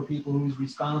between 4 people who's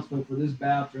responsible for this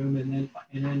bathroom,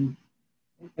 and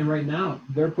right now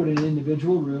they're put in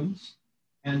individual rooms,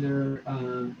 and they're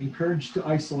encouraged to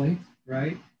isolate,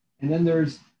 right? And then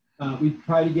there's we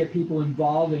try to get people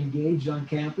involved, engaged on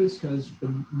campus, because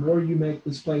the more you make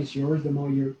this place yours, the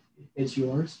more it's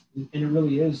yours. And it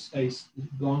really it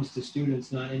belongs to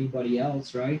students, not anybody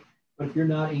else, right? But if you're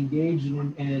not engaged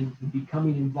and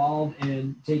becoming involved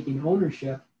and taking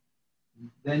ownership,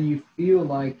 then you feel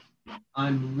like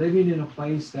I'm living in a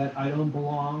place that I don't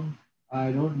belong.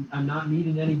 I'm not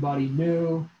meeting anybody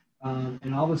new.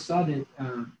 And all of a sudden,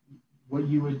 what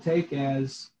you would take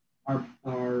as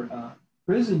our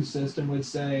prison system would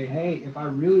say, hey, if I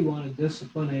really want to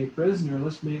discipline a prisoner,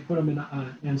 let's put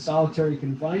them in solitary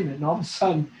confinement. And all of a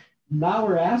sudden, now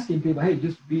we're asking people, hey,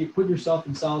 just put yourself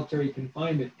in solitary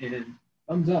confinement, and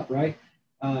thumbs up, right?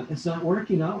 It's not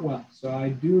working out well. So I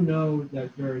do know that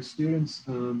there are students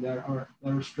that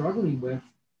are struggling with,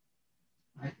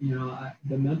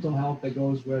 the mental health that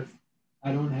goes with.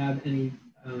 I don't have any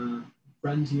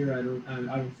friends here. I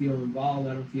don't feel involved.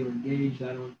 I don't feel engaged.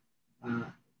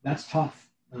 That's tough.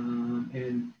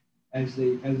 And as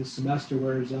the semester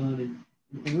wears on,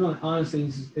 and really honestly,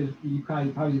 you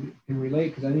probably can relate,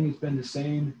 because I think it's been the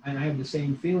same, and I have the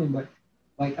same feeling. But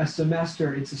like a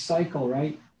semester, it's a cycle,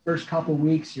 right? First couple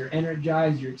weeks, you're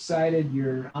energized, you're excited,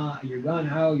 you're gung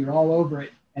ho, you're all over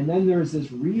it, and then there's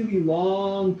this really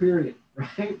long period,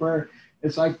 right, where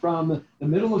it's like from the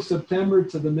middle of September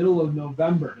to the middle of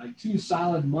November, like 2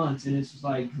 solid months, and it's just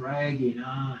like dragging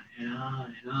on and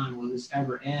on and on. Will this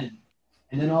ever end?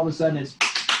 And then all of a sudden, it's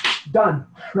done,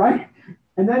 right?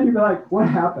 And then you're like, what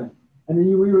happened? And then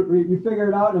you figure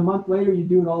it out, and a month later, you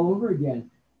do it all over again.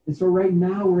 And so right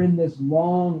now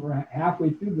we're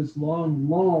halfway through this long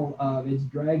lull of it's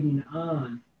dragging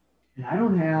on. And I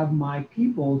don't have my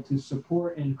people to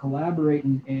support and collaborate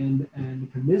and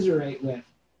commiserate with,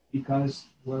 because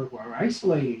we're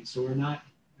isolated. So we're not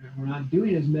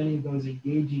doing as many of those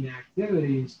engaging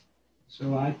activities.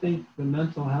 So I think the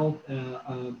mental health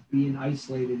of being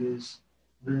isolated is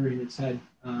rearing its head.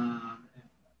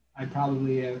 I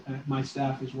probably, my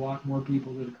staff has walked more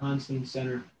people to the counseling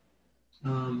center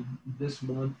this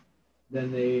month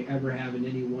than they ever have in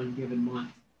any one given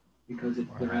month, because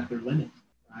they're at their limit,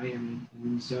 right? I mean,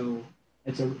 and so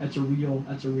that's a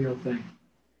real thing.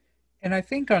 And I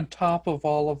think on top of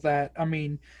all of that, I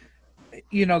mean,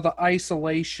 the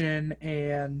isolation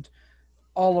and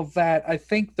all of that, I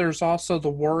think there's also the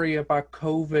worry about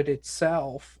COVID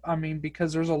itself. I mean,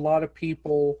 because there's a lot of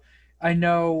people. I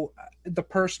know the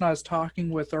person I was talking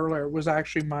with earlier was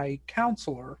actually my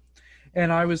counselor,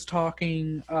 and I was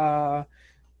talking to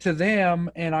them,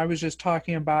 and I was just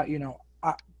talking about,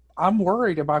 I'm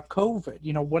worried about COVID.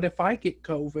 What if I get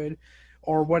COVID,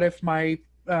 or what if my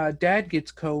dad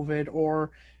gets COVID,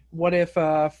 or what if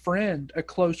a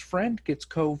close friend gets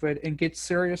COVID and gets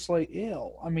seriously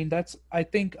ill? I mean, I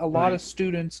think a lot of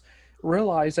students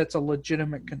realize that's a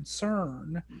legitimate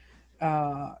concern.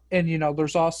 And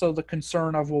there's also the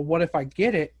concern of, well, what if I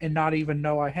get it and not even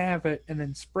know I have it and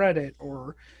then spread it?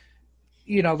 Or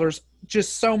there's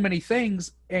just so many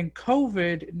things, and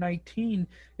COVID-19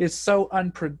 is so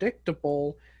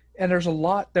unpredictable, and there's a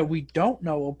lot that we don't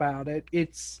know about it.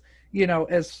 It's,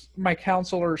 as my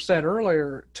counselor said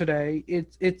earlier today,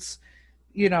 it's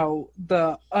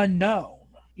the unknown,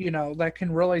 that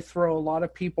can really throw a lot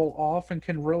of people off and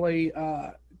can really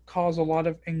cause a lot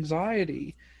of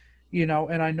anxiety,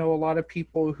 and I know a lot of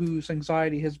people whose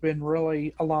anxiety has been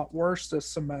really a lot worse this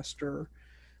semester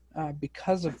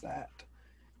because of that.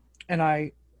 And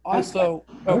I also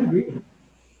I would agree.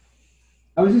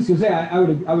 I was just going to say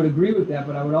I would agree with that,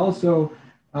 but I would also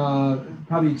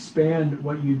probably expand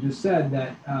what you just said,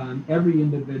 that every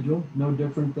individual, no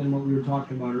different than what we were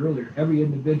talking about earlier, every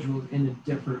individual is in a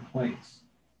different place,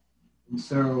 and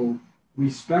so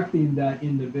respecting that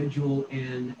individual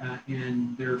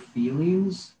and their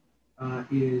feelings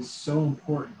is so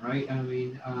important, right? I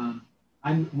mean,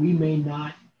 we may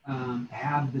not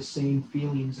have the same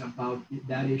feelings about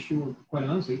that issue, or quite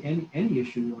honestly, any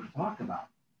issue we want to talk about.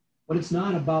 But it's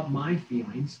not about my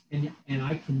feelings, and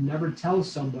I can never tell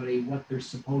somebody what they're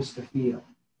supposed to feel,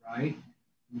 right?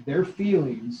 Their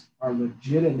feelings are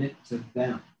legitimate to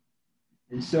them.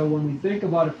 And so when we think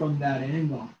about it from that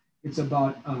angle, it's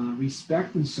about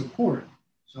respect and support.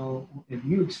 So if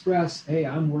you express, hey,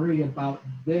 I'm worried about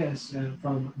this, and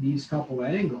from these couple of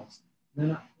angles,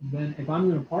 then if I'm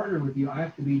going to partner with you, I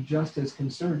have to be just as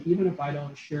concerned, even if I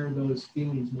don't share those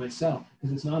feelings myself,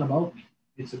 because it's not about me.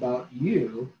 It's about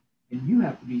you, and you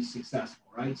have to be successful,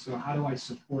 right? So how do I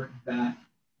support that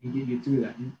and get you through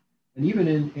that? And even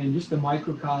in just the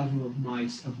microcosm of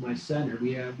my center,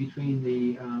 we have, between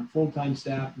the full-time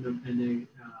staff and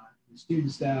the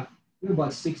student staff, we have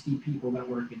about 60 people that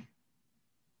work in.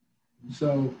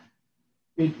 So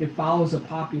it follows a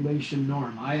population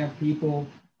norm. I have people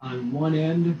on one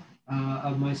end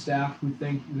of my staff who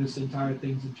think this entire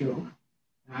thing's a joke.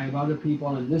 I have other people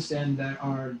on this end that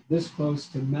are this close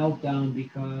to meltdown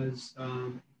because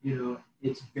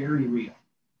it's very real.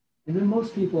 And then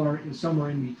most people are somewhere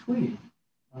in between,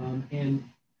 and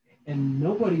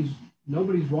nobody's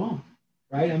wrong,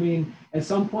 right? I mean, at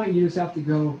some point you just have to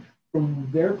go from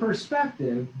their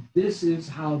perspective. This is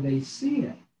how they see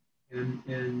it,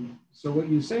 and so what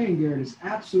you're saying, Garrett, is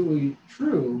absolutely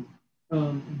true,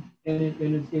 and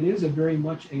it is a very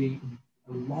much a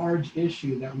large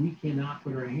issue that we cannot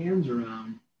put our hands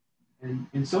around.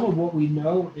 And some of what we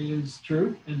know is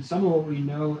truth, and some of what we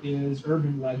know is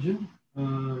urban legend.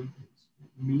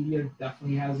 Media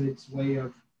definitely has its way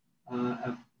of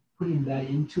putting that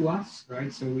into us,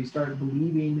 right? So we start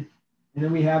believing, and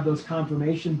then we have those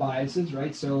confirmation biases,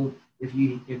 right? So if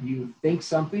you think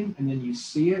something and then you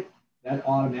see it, that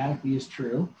automatically is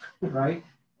true, right?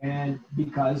 And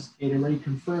because it already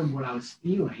confirmed what I was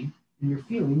feeling, and your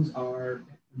feelings are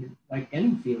like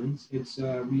any feelings, it's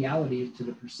reality to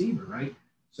the perceiver, right?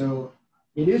 So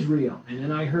it is real. And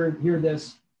then I hear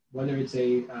this, whether it's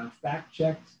a fact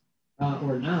checked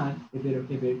or not, if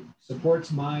it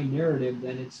supports my narrative,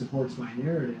 then it supports my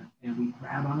narrative, and we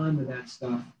grab onto that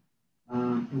stuff.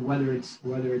 Whether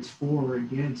it's for or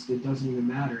against, it doesn't even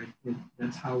matter.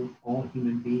 That's how all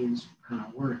human beings kind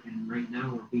of work. And right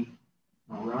now we're being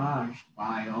barraged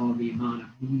by all the amount of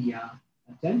media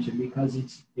attention because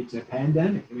it's a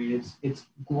pandemic. I mean, it's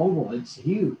global, it's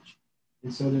huge,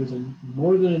 and so there's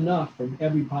more than enough from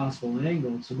every possible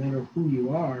angle. So no matter who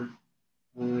you are,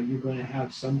 you're going to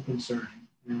have some concern.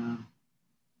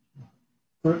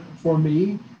 For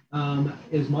me,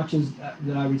 as much as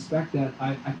that I respect that,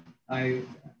 I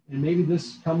and maybe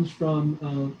this comes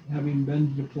from having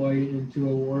been deployed into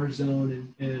a war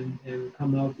zone and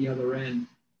come out the other end.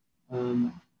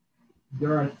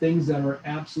 There are things that are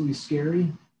absolutely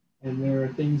scary, and there are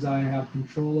things I have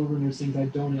control over, and there's things I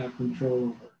don't have control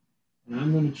over. And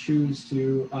I'm going to choose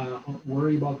to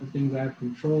worry about the things I have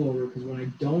control over, because when I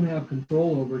don't have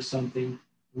control over something,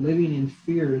 living in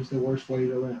fear is the worst way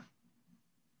to live.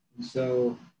 And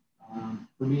so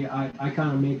for me, I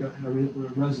kind of make a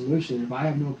resolution. If I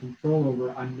have no control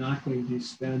over, I'm not going to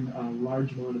spend a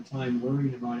large amount of time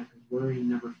worrying about it, because worrying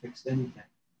never fixed anything.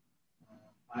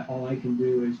 All I can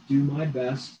do is do my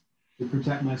best to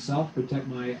protect myself, protect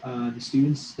my the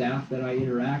students, staff that I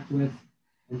interact with,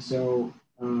 and so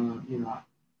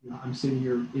I'm sitting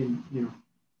here in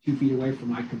 2 feet away from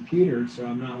my computer, so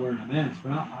I'm not wearing a mask.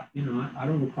 But I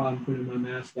don't have a problem putting my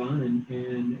mask on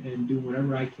and doing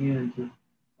whatever I can to,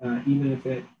 even if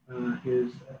it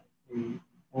is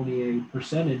only a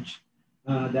percentage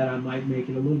that I might make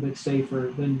it a little bit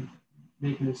safer than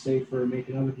making it safer,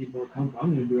 making other people more comfortable.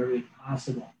 I'm going to do everything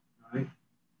possible, right?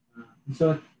 And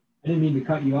so I didn't mean to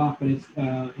cut you off, but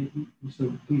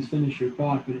so please finish your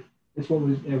thought. But it's what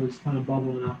was kind of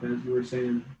bubbling up as you were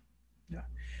saying. Yeah,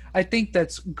 I think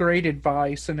that's great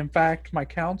advice. And in fact, my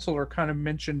counselor kind of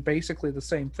mentioned basically the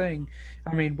same thing.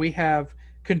 I mean, we have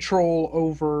control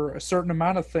over a certain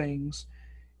amount of things,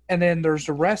 and then there's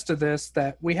the rest of this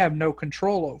that we have no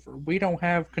control over. We don't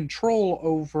have control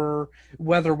over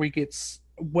whether we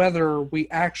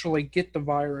actually get the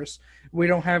virus. We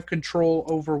don't have control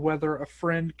over whether a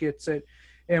friend gets it,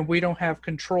 and we don't have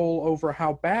control over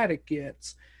how bad it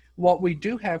gets. What we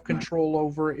do have control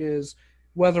over is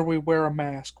whether we wear a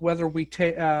mask, whether we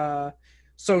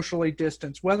socially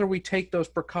distance, whether we take those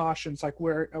precautions like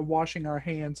washing our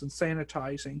hands and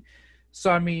sanitizing.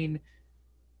 So I mean,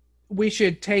 we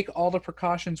should take all the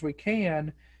precautions we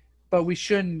can, but we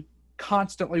shouldn't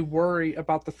constantly worry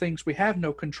about the things we have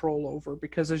no control over,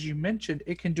 because as you mentioned,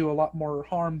 it can do a lot more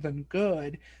harm than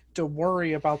good to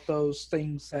worry about those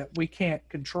things that we can't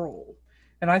control.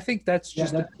 And I think that's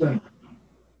just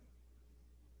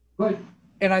But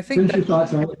and I think your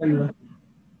thoughts. and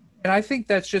I think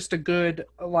that's just a good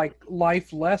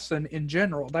life lesson in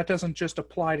general. That doesn't just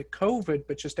apply to COVID,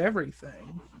 but just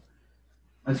everything.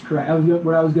 That's correct.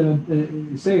 What I was going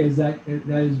to say is that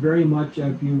is very much,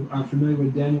 if you are familiar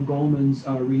with Daniel Goleman's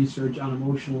research on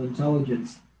emotional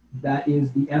intelligence, that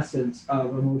is the essence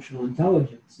of emotional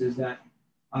intelligence, is that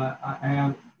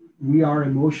we are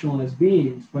emotional as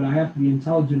beings, but I have to be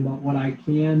intelligent about what I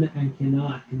can and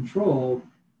cannot control,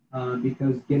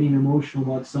 because getting emotional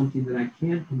about something that I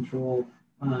can't control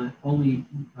only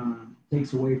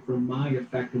takes away from my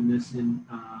effectiveness and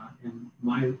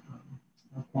my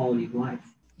quality of life.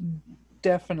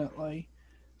 Definitely.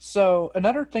 So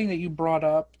another thing that you brought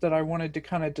up that I wanted to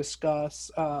kind of discuss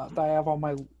that I have on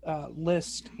my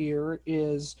list here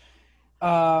is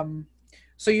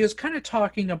So you was kind of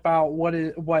talking about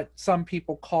what some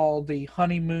people call the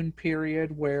honeymoon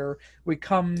period, where we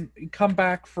come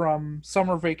back from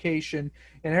summer vacation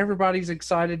and everybody's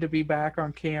excited to be back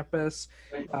on campus.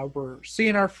 We're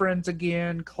seeing our friends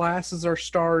again. Classes are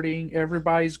starting.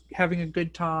 Everybody's having a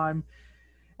good time,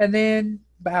 and then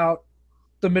about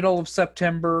the middle of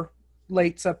September,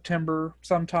 late September,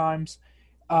 sometimes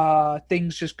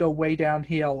things just go way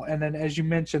downhill. And then, as you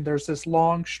mentioned, there's this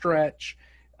long stretch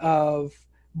of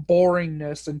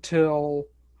boringness until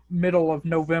middle of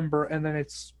November, and then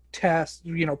it's tests,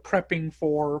 prepping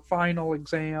for final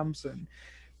exams and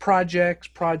projects.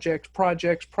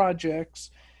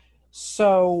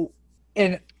 So,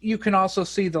 and you can also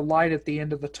see the light at the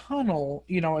end of the tunnel,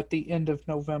 at the end of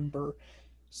November.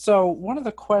 So, one of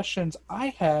the questions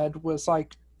I had was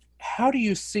like, how do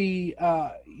you see,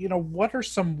 what are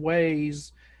some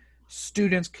ways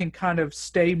students can kind of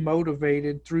stay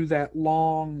motivated through that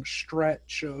long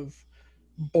stretch of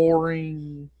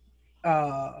boring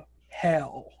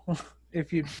hell,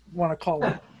 if you want to call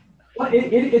it? Well,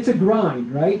 it's a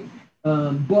grind, right?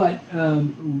 But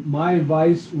my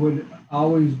advice would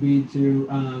always be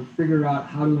to figure out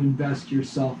how to invest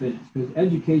yourself in it, because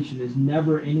education is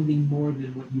never anything more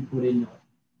than what you put into it,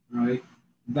 right?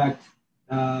 In fact,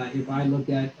 if I look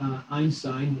at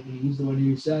Einstein, he's the one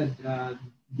who said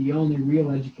the only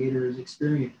real educator is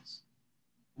experience.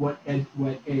 What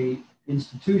a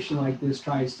institution like this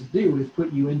tries to do is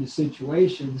put you into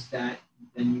situations that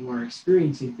then you are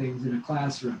experiencing things in a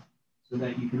classroom, so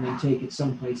that you can then take it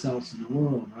someplace else in the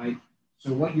world, right?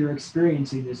 So what you're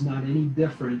experiencing is not any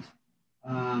different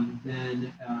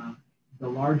than the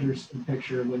larger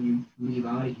picture when you leave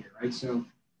out of here, right? So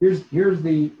here's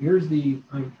the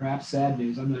perhaps sad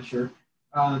news, I'm not sure,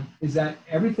 is that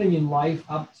everything in life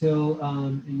up till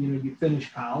you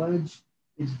finish college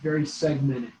is very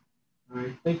segmented. All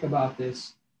right, think about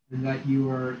this, and that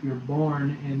you're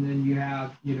born, and then you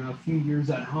have a few years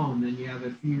at home, then you have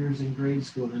a few years in grade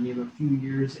school, then you have a few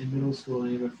years in middle school,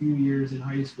 and you have a few years in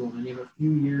high school, and you have a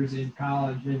few years in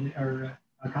college, or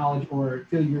a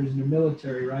few years in the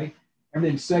military, right?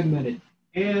 Everything's segmented.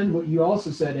 And what you also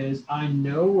said is, I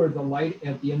know where the light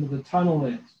at the end of the tunnel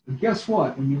is. But guess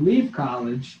what? When you leave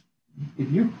college,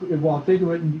 think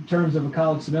of it in terms of a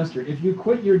college semester. If you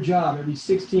quit your job every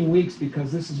 16 weeks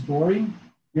because this is boring,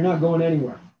 you're not going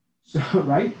anywhere. So,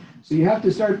 right? So you have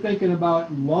to start thinking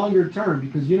about longer term,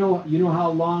 because you know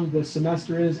how long the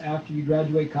semester is after you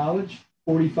graduate college?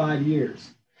 45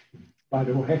 years, by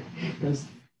the way, because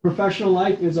professional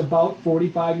life is about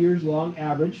 45 years long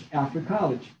average after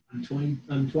college.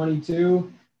 I'm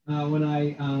 22 when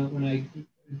I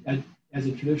as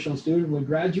a traditional student would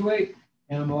graduate,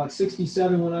 and I'm about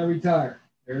 67 when I retire.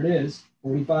 There it is,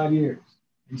 45 years.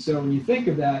 And so when you think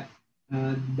of that,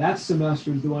 that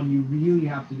semester is the one you really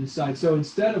have to decide. So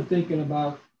instead of thinking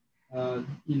about,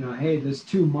 hey, this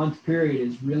 2-month period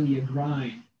is really a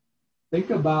grind, think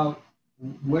about,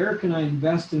 where can I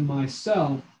invest in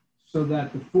myself so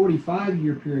that the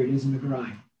 45-year period isn't a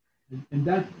grind? And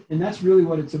that's really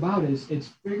what it's about, is it's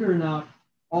figuring out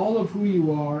all of who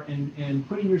you are and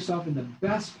putting yourself in the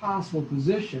best possible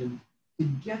position to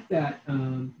get that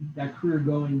career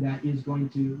going that is going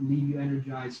to leave you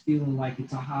energized, feeling like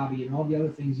it's a hobby, and all the other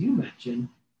things you mentioned.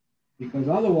 Because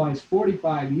otherwise,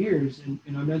 45 years, and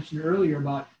I mentioned earlier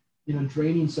about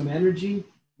draining some energy.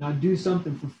 Now do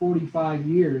something for 45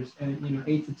 years, and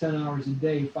 8 to 10 hours a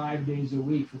day, 5 days a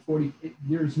week for 40.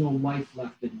 There's no life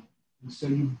left in you. And so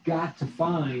you've got to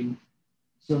find.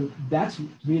 So that's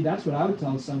what I would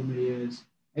tell somebody is,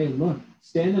 hey, look,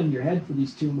 stand on your head for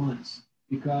these 2 months,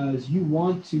 because you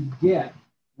want to get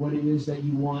what it is that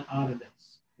you want out of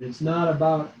this. It's not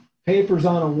about papers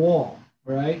on a wall,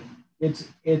 right? It's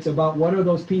about, what are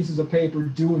those pieces of paper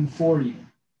doing for you,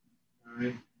 all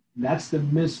right? And that's the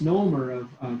misnomer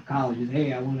of college is,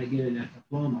 hey, I want to get a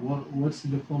diploma. What's the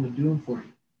diploma doing for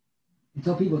you? I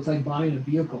tell people it's like buying a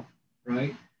vehicle,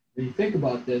 right? When you think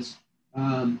about this,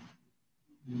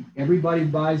 everybody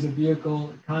buys a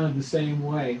vehicle kind of the same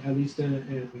way, at least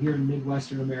here in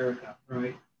Midwestern America,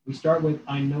 right? We start with,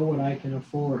 I know what I can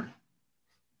afford,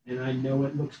 and I know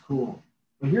it looks cool.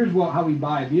 But here's how we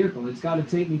buy a vehicle. It's got to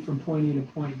take me from point A to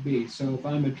point B. So if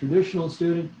I'm a traditional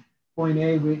student, point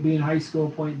A would be in high school,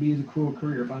 point B is a cool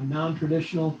career. If I'm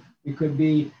non-traditional, it could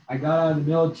be, I got out of the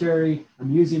military,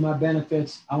 I'm using my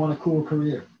benefits, I want a cool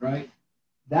career, right?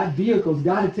 That vehicle's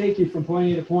got to take you from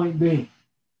point A to point B.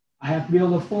 I have to be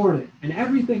able to afford it. And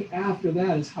everything after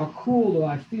that is, how cool do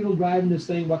I feel driving this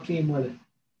thing, what came with it,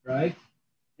 right?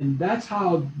 And that's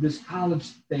how this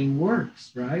college thing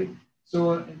works, right?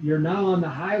 So you're now on the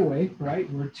highway, right?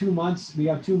 We have 2 months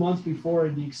before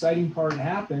the exciting part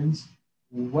happens.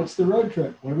 What's the road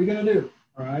trip? What are we going to do?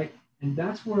 All right. And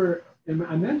that's where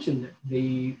I mentioned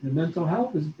the mental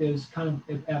health is kind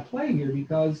of at play here,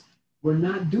 because we're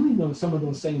not doing some of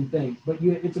those same things, but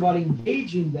it's about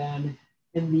engaging then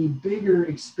in the bigger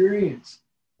experience,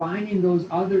 finding those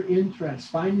other interests,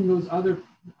 finding those other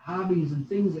hobbies and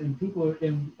things and people,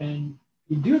 and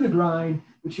you do the grind,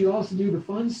 but you also do the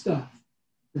fun stuff.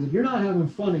 Because if you're not having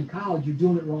fun in college, you're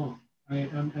doing it wrong.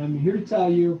 Right? I'm here to tell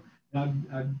you,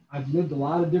 I've lived a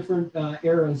lot of different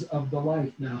eras of the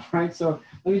life now, right? So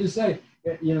let me just say,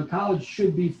 college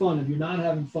should be fun. If you're not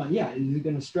having fun, yeah, is it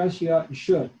going to stress you out? You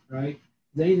should, right?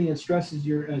 Anything that stretches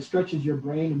your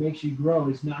brain and makes you grow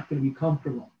is not going to be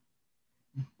comfortable.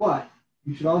 But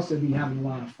you should also be having a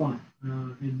lot of fun.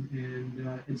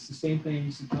 And it's the same thing I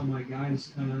used to tell my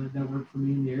guys that work for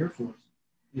me in the Air Force.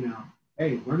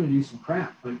 Hey, we're going to do some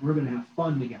crap, but we're going to have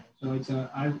fun together. So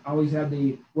I always have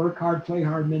the work hard, play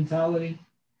hard mentality.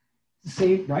 It's the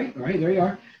same, right? There you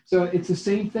are. So it's the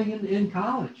same thing in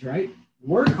college, right?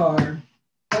 Work hard,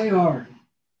 play hard,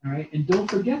 all right? And don't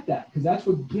forget that, because that's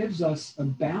what gives us a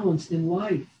balance in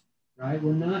life, right?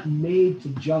 We're not made to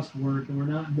just work, and we're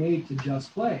not made to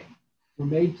just play. We're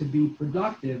made to be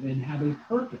productive and have a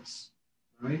purpose,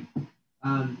 right?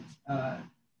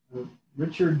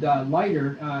 Richard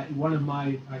Leiter, one of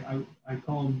my, I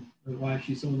call him, well,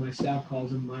 actually some of my staff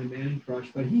calls him my man crush,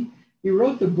 but he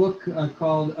wrote the book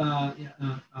called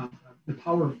The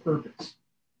Power of Purpose.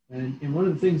 And one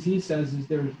of the things he says is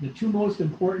the two most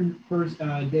important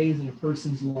days in a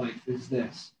person's life is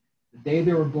this: the day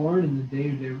they were born and the day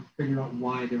they figured out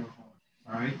why they were born.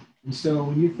 All right. And so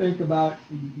when you think about,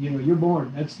 you're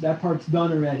born, that part's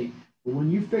done already. But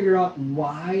when you figure out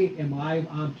why am I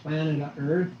on planet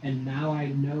Earth, and now I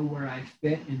know where I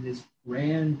fit in this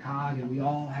grand cog, and we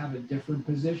all have a different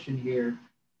position here,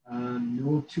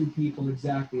 no two people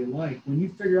exactly alike. When you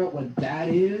figure out what that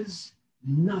is,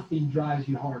 nothing drives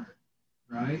you harder,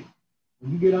 right?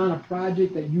 When you get on a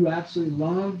project that you absolutely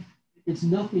love, it's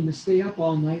nothing to stay up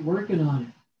all night working on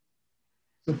it.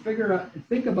 So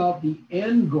think about the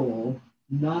end goal,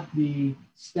 not the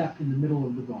step in the middle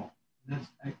of the goal.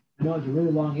 I know it's a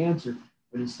really long answer,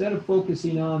 but instead of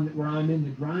focusing on where I'm in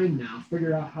the grind now,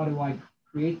 figure out how do I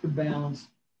create the balance?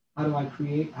 How do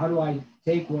I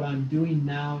take what I'm doing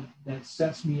now that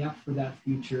sets me up for that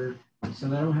future, so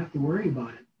that I don't have to worry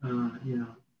about it,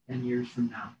 10 years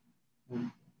from now.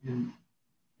 And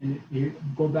you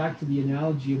go back to the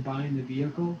analogy of buying the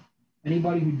vehicle.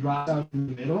 Anybody who drops out in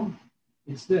the middle,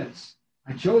 it's this: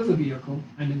 I chose the vehicle,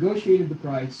 I negotiated the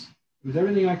price, it was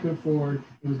everything I could afford,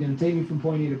 it was going to take me from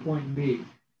point A to point B.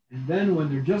 And then when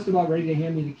they're just about ready to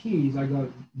hand me the keys, I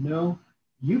go, no,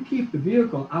 you keep the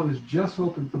vehicle, I was just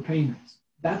hoping for payments.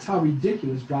 That's how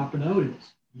ridiculous dropping out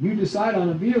is. You decide on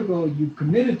a vehicle, you've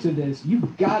committed to this,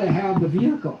 you've got to have the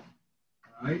vehicle.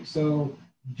 All right, so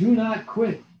do not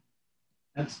quit.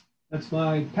 That's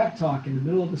my pep talk in the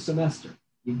middle of the semester.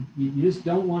 You just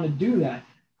don't want to do that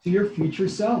to your future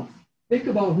self. Think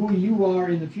about who you are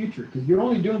in the future, because you're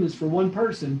only doing this for one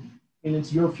person, and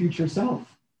it's your future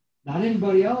self, not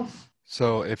anybody else.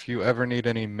 So if you ever need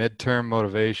any midterm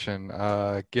motivation,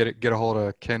 get a hold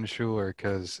of Ken Schuler,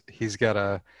 because he's got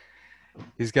a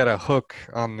hook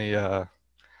on the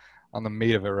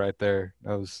meat of it right there.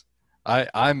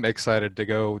 I'm excited to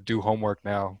go do homework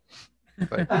now.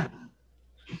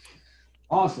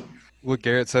 Awesome. What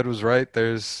Garrett said was right.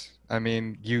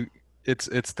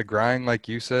 It's the grind, like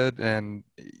you said, and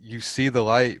you see the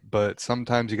light, but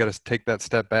sometimes you got to take that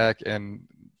step back and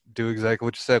do exactly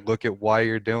what you said. Look at why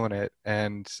you're doing it,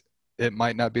 and it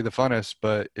might not be the funnest,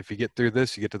 but if you get through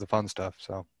this, you get to the fun stuff.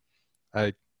 So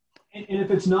And if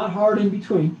it's not hard in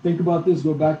between, think about this,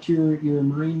 go back to your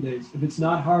Marine days. If it's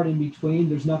not hard in between,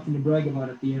 there's nothing to brag about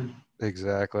at the end.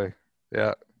 Exactly.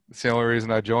 Yeah. It's the only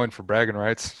reason I joined, for bragging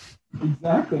rights.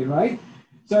 Exactly, right?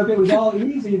 So if it was all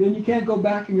easy, then you can't go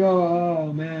back and go,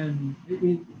 oh, man.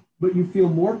 But you feel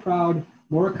more proud,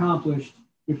 more accomplished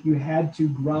if you had to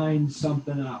grind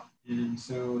something out. And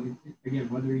so, again,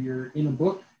 whether you're in a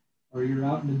book or you're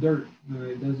out in the dirt,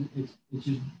 it's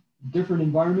just different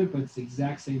environment, but it's the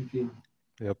exact same feeling.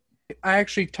 Yep. I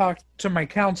actually talked to my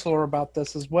counselor about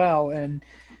this as well, and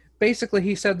basically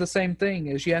he said the same thing: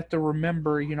 is you have to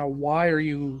remember, why are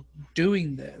you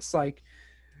doing this? Like,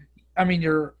 I mean,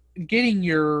 you're getting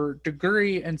your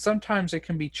degree, and sometimes it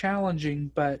can be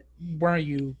challenging, but when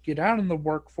you get out in the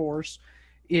workforce,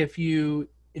 if you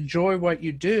enjoy what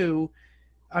you do,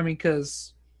 I mean,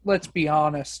 because let's be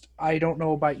honest, I don't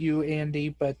know about you, Andy,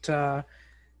 but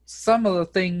some of the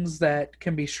things that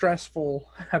can be stressful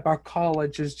about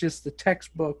college is just the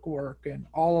textbook work and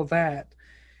all of that.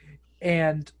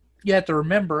 And you have to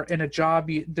remember, in a job,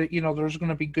 there's going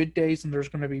to be good days and there's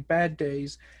going to be bad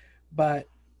days, but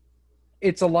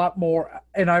it's a lot more.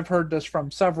 And I've heard this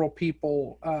from several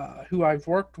people who I've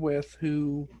worked with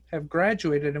who have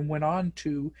graduated and went on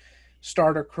to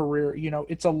start a career.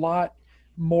 It's a lot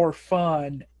more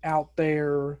fun out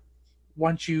there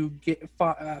once you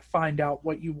find out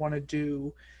what you want to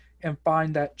do and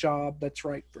find that job that's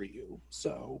right for you.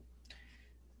 So,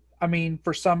 I mean,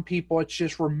 for some people, it's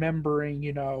just remembering,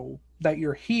 that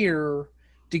you're here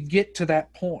to get to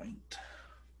that point.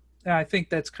 And I think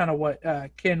that's kind of what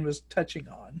Ken was touching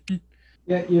on.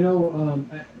 Yeah,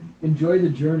 enjoy the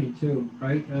journey too,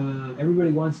 right?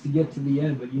 Everybody wants to get to the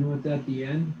end, but you know what's at the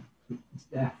end? It's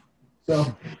death.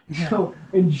 So, so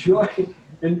enjoy,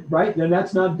 and right, and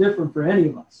that's not different for any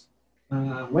of us.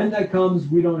 When that comes,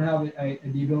 we don't have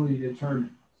the ability to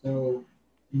determine. So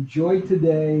enjoy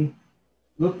today,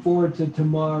 look forward to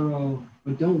tomorrow,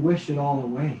 but don't wish it all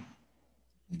away.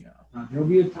 Yeah. There'll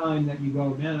be a time that you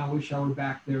go, man, I wish I were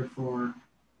back there for.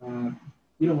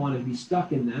 You don't want to be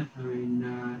stuck in that. I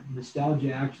mean,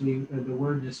 nostalgia. Actually, the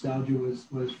word nostalgia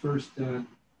was first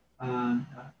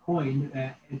coined.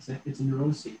 It's a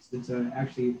neuroses. It's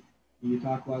actually, you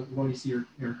talk about going to see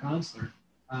your counselor.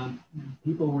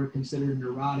 People were considered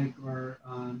neurotic or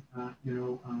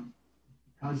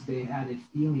because they had a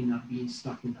feeling of being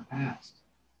stuck in the past.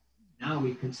 Now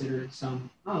we consider it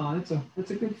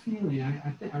that's a good feeling. I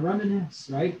think I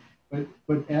reminisce, right? But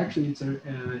actually, it's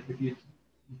if you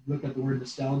look at the word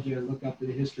nostalgia and look up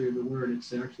the history of the word,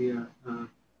 it's actually a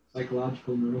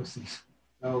psychological neuroses.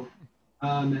 So,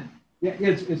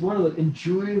 it's one of the,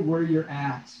 enjoy where you're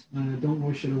at. Don't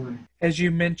wish it away. As you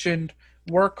mentioned,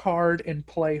 work hard and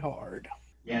play hard.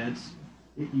 Yeah,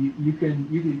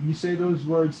 you say those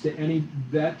words to any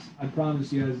vet. I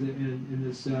promise you, as in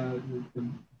this the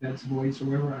vet's voice or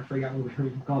whatever, I forgot what we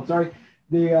can call it. Sorry,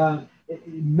 they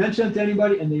mention it to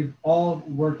anybody, and they've all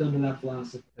worked under that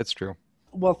philosophy. It's true.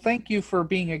 Well, thank you for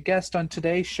being a guest on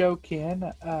today's show,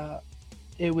 Ken.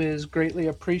 It was greatly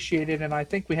appreciated, and I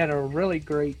think we had a really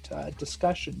great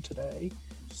discussion today.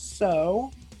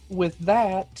 So, with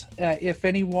that, if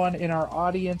anyone in our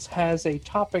audience has a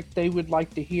topic they would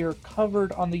like to hear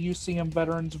covered on the UCM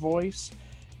Veterans Voice,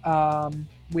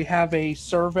 we have a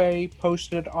survey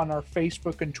posted on our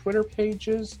Facebook and Twitter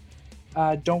pages.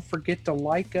 Don't forget to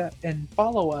like and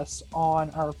follow us on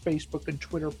our Facebook and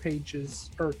Twitter pages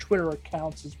or Twitter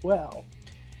accounts as well.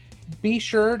 Be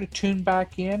sure to tune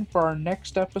back in for our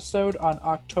next episode on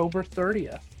October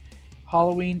 30th,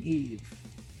 Halloween Eve.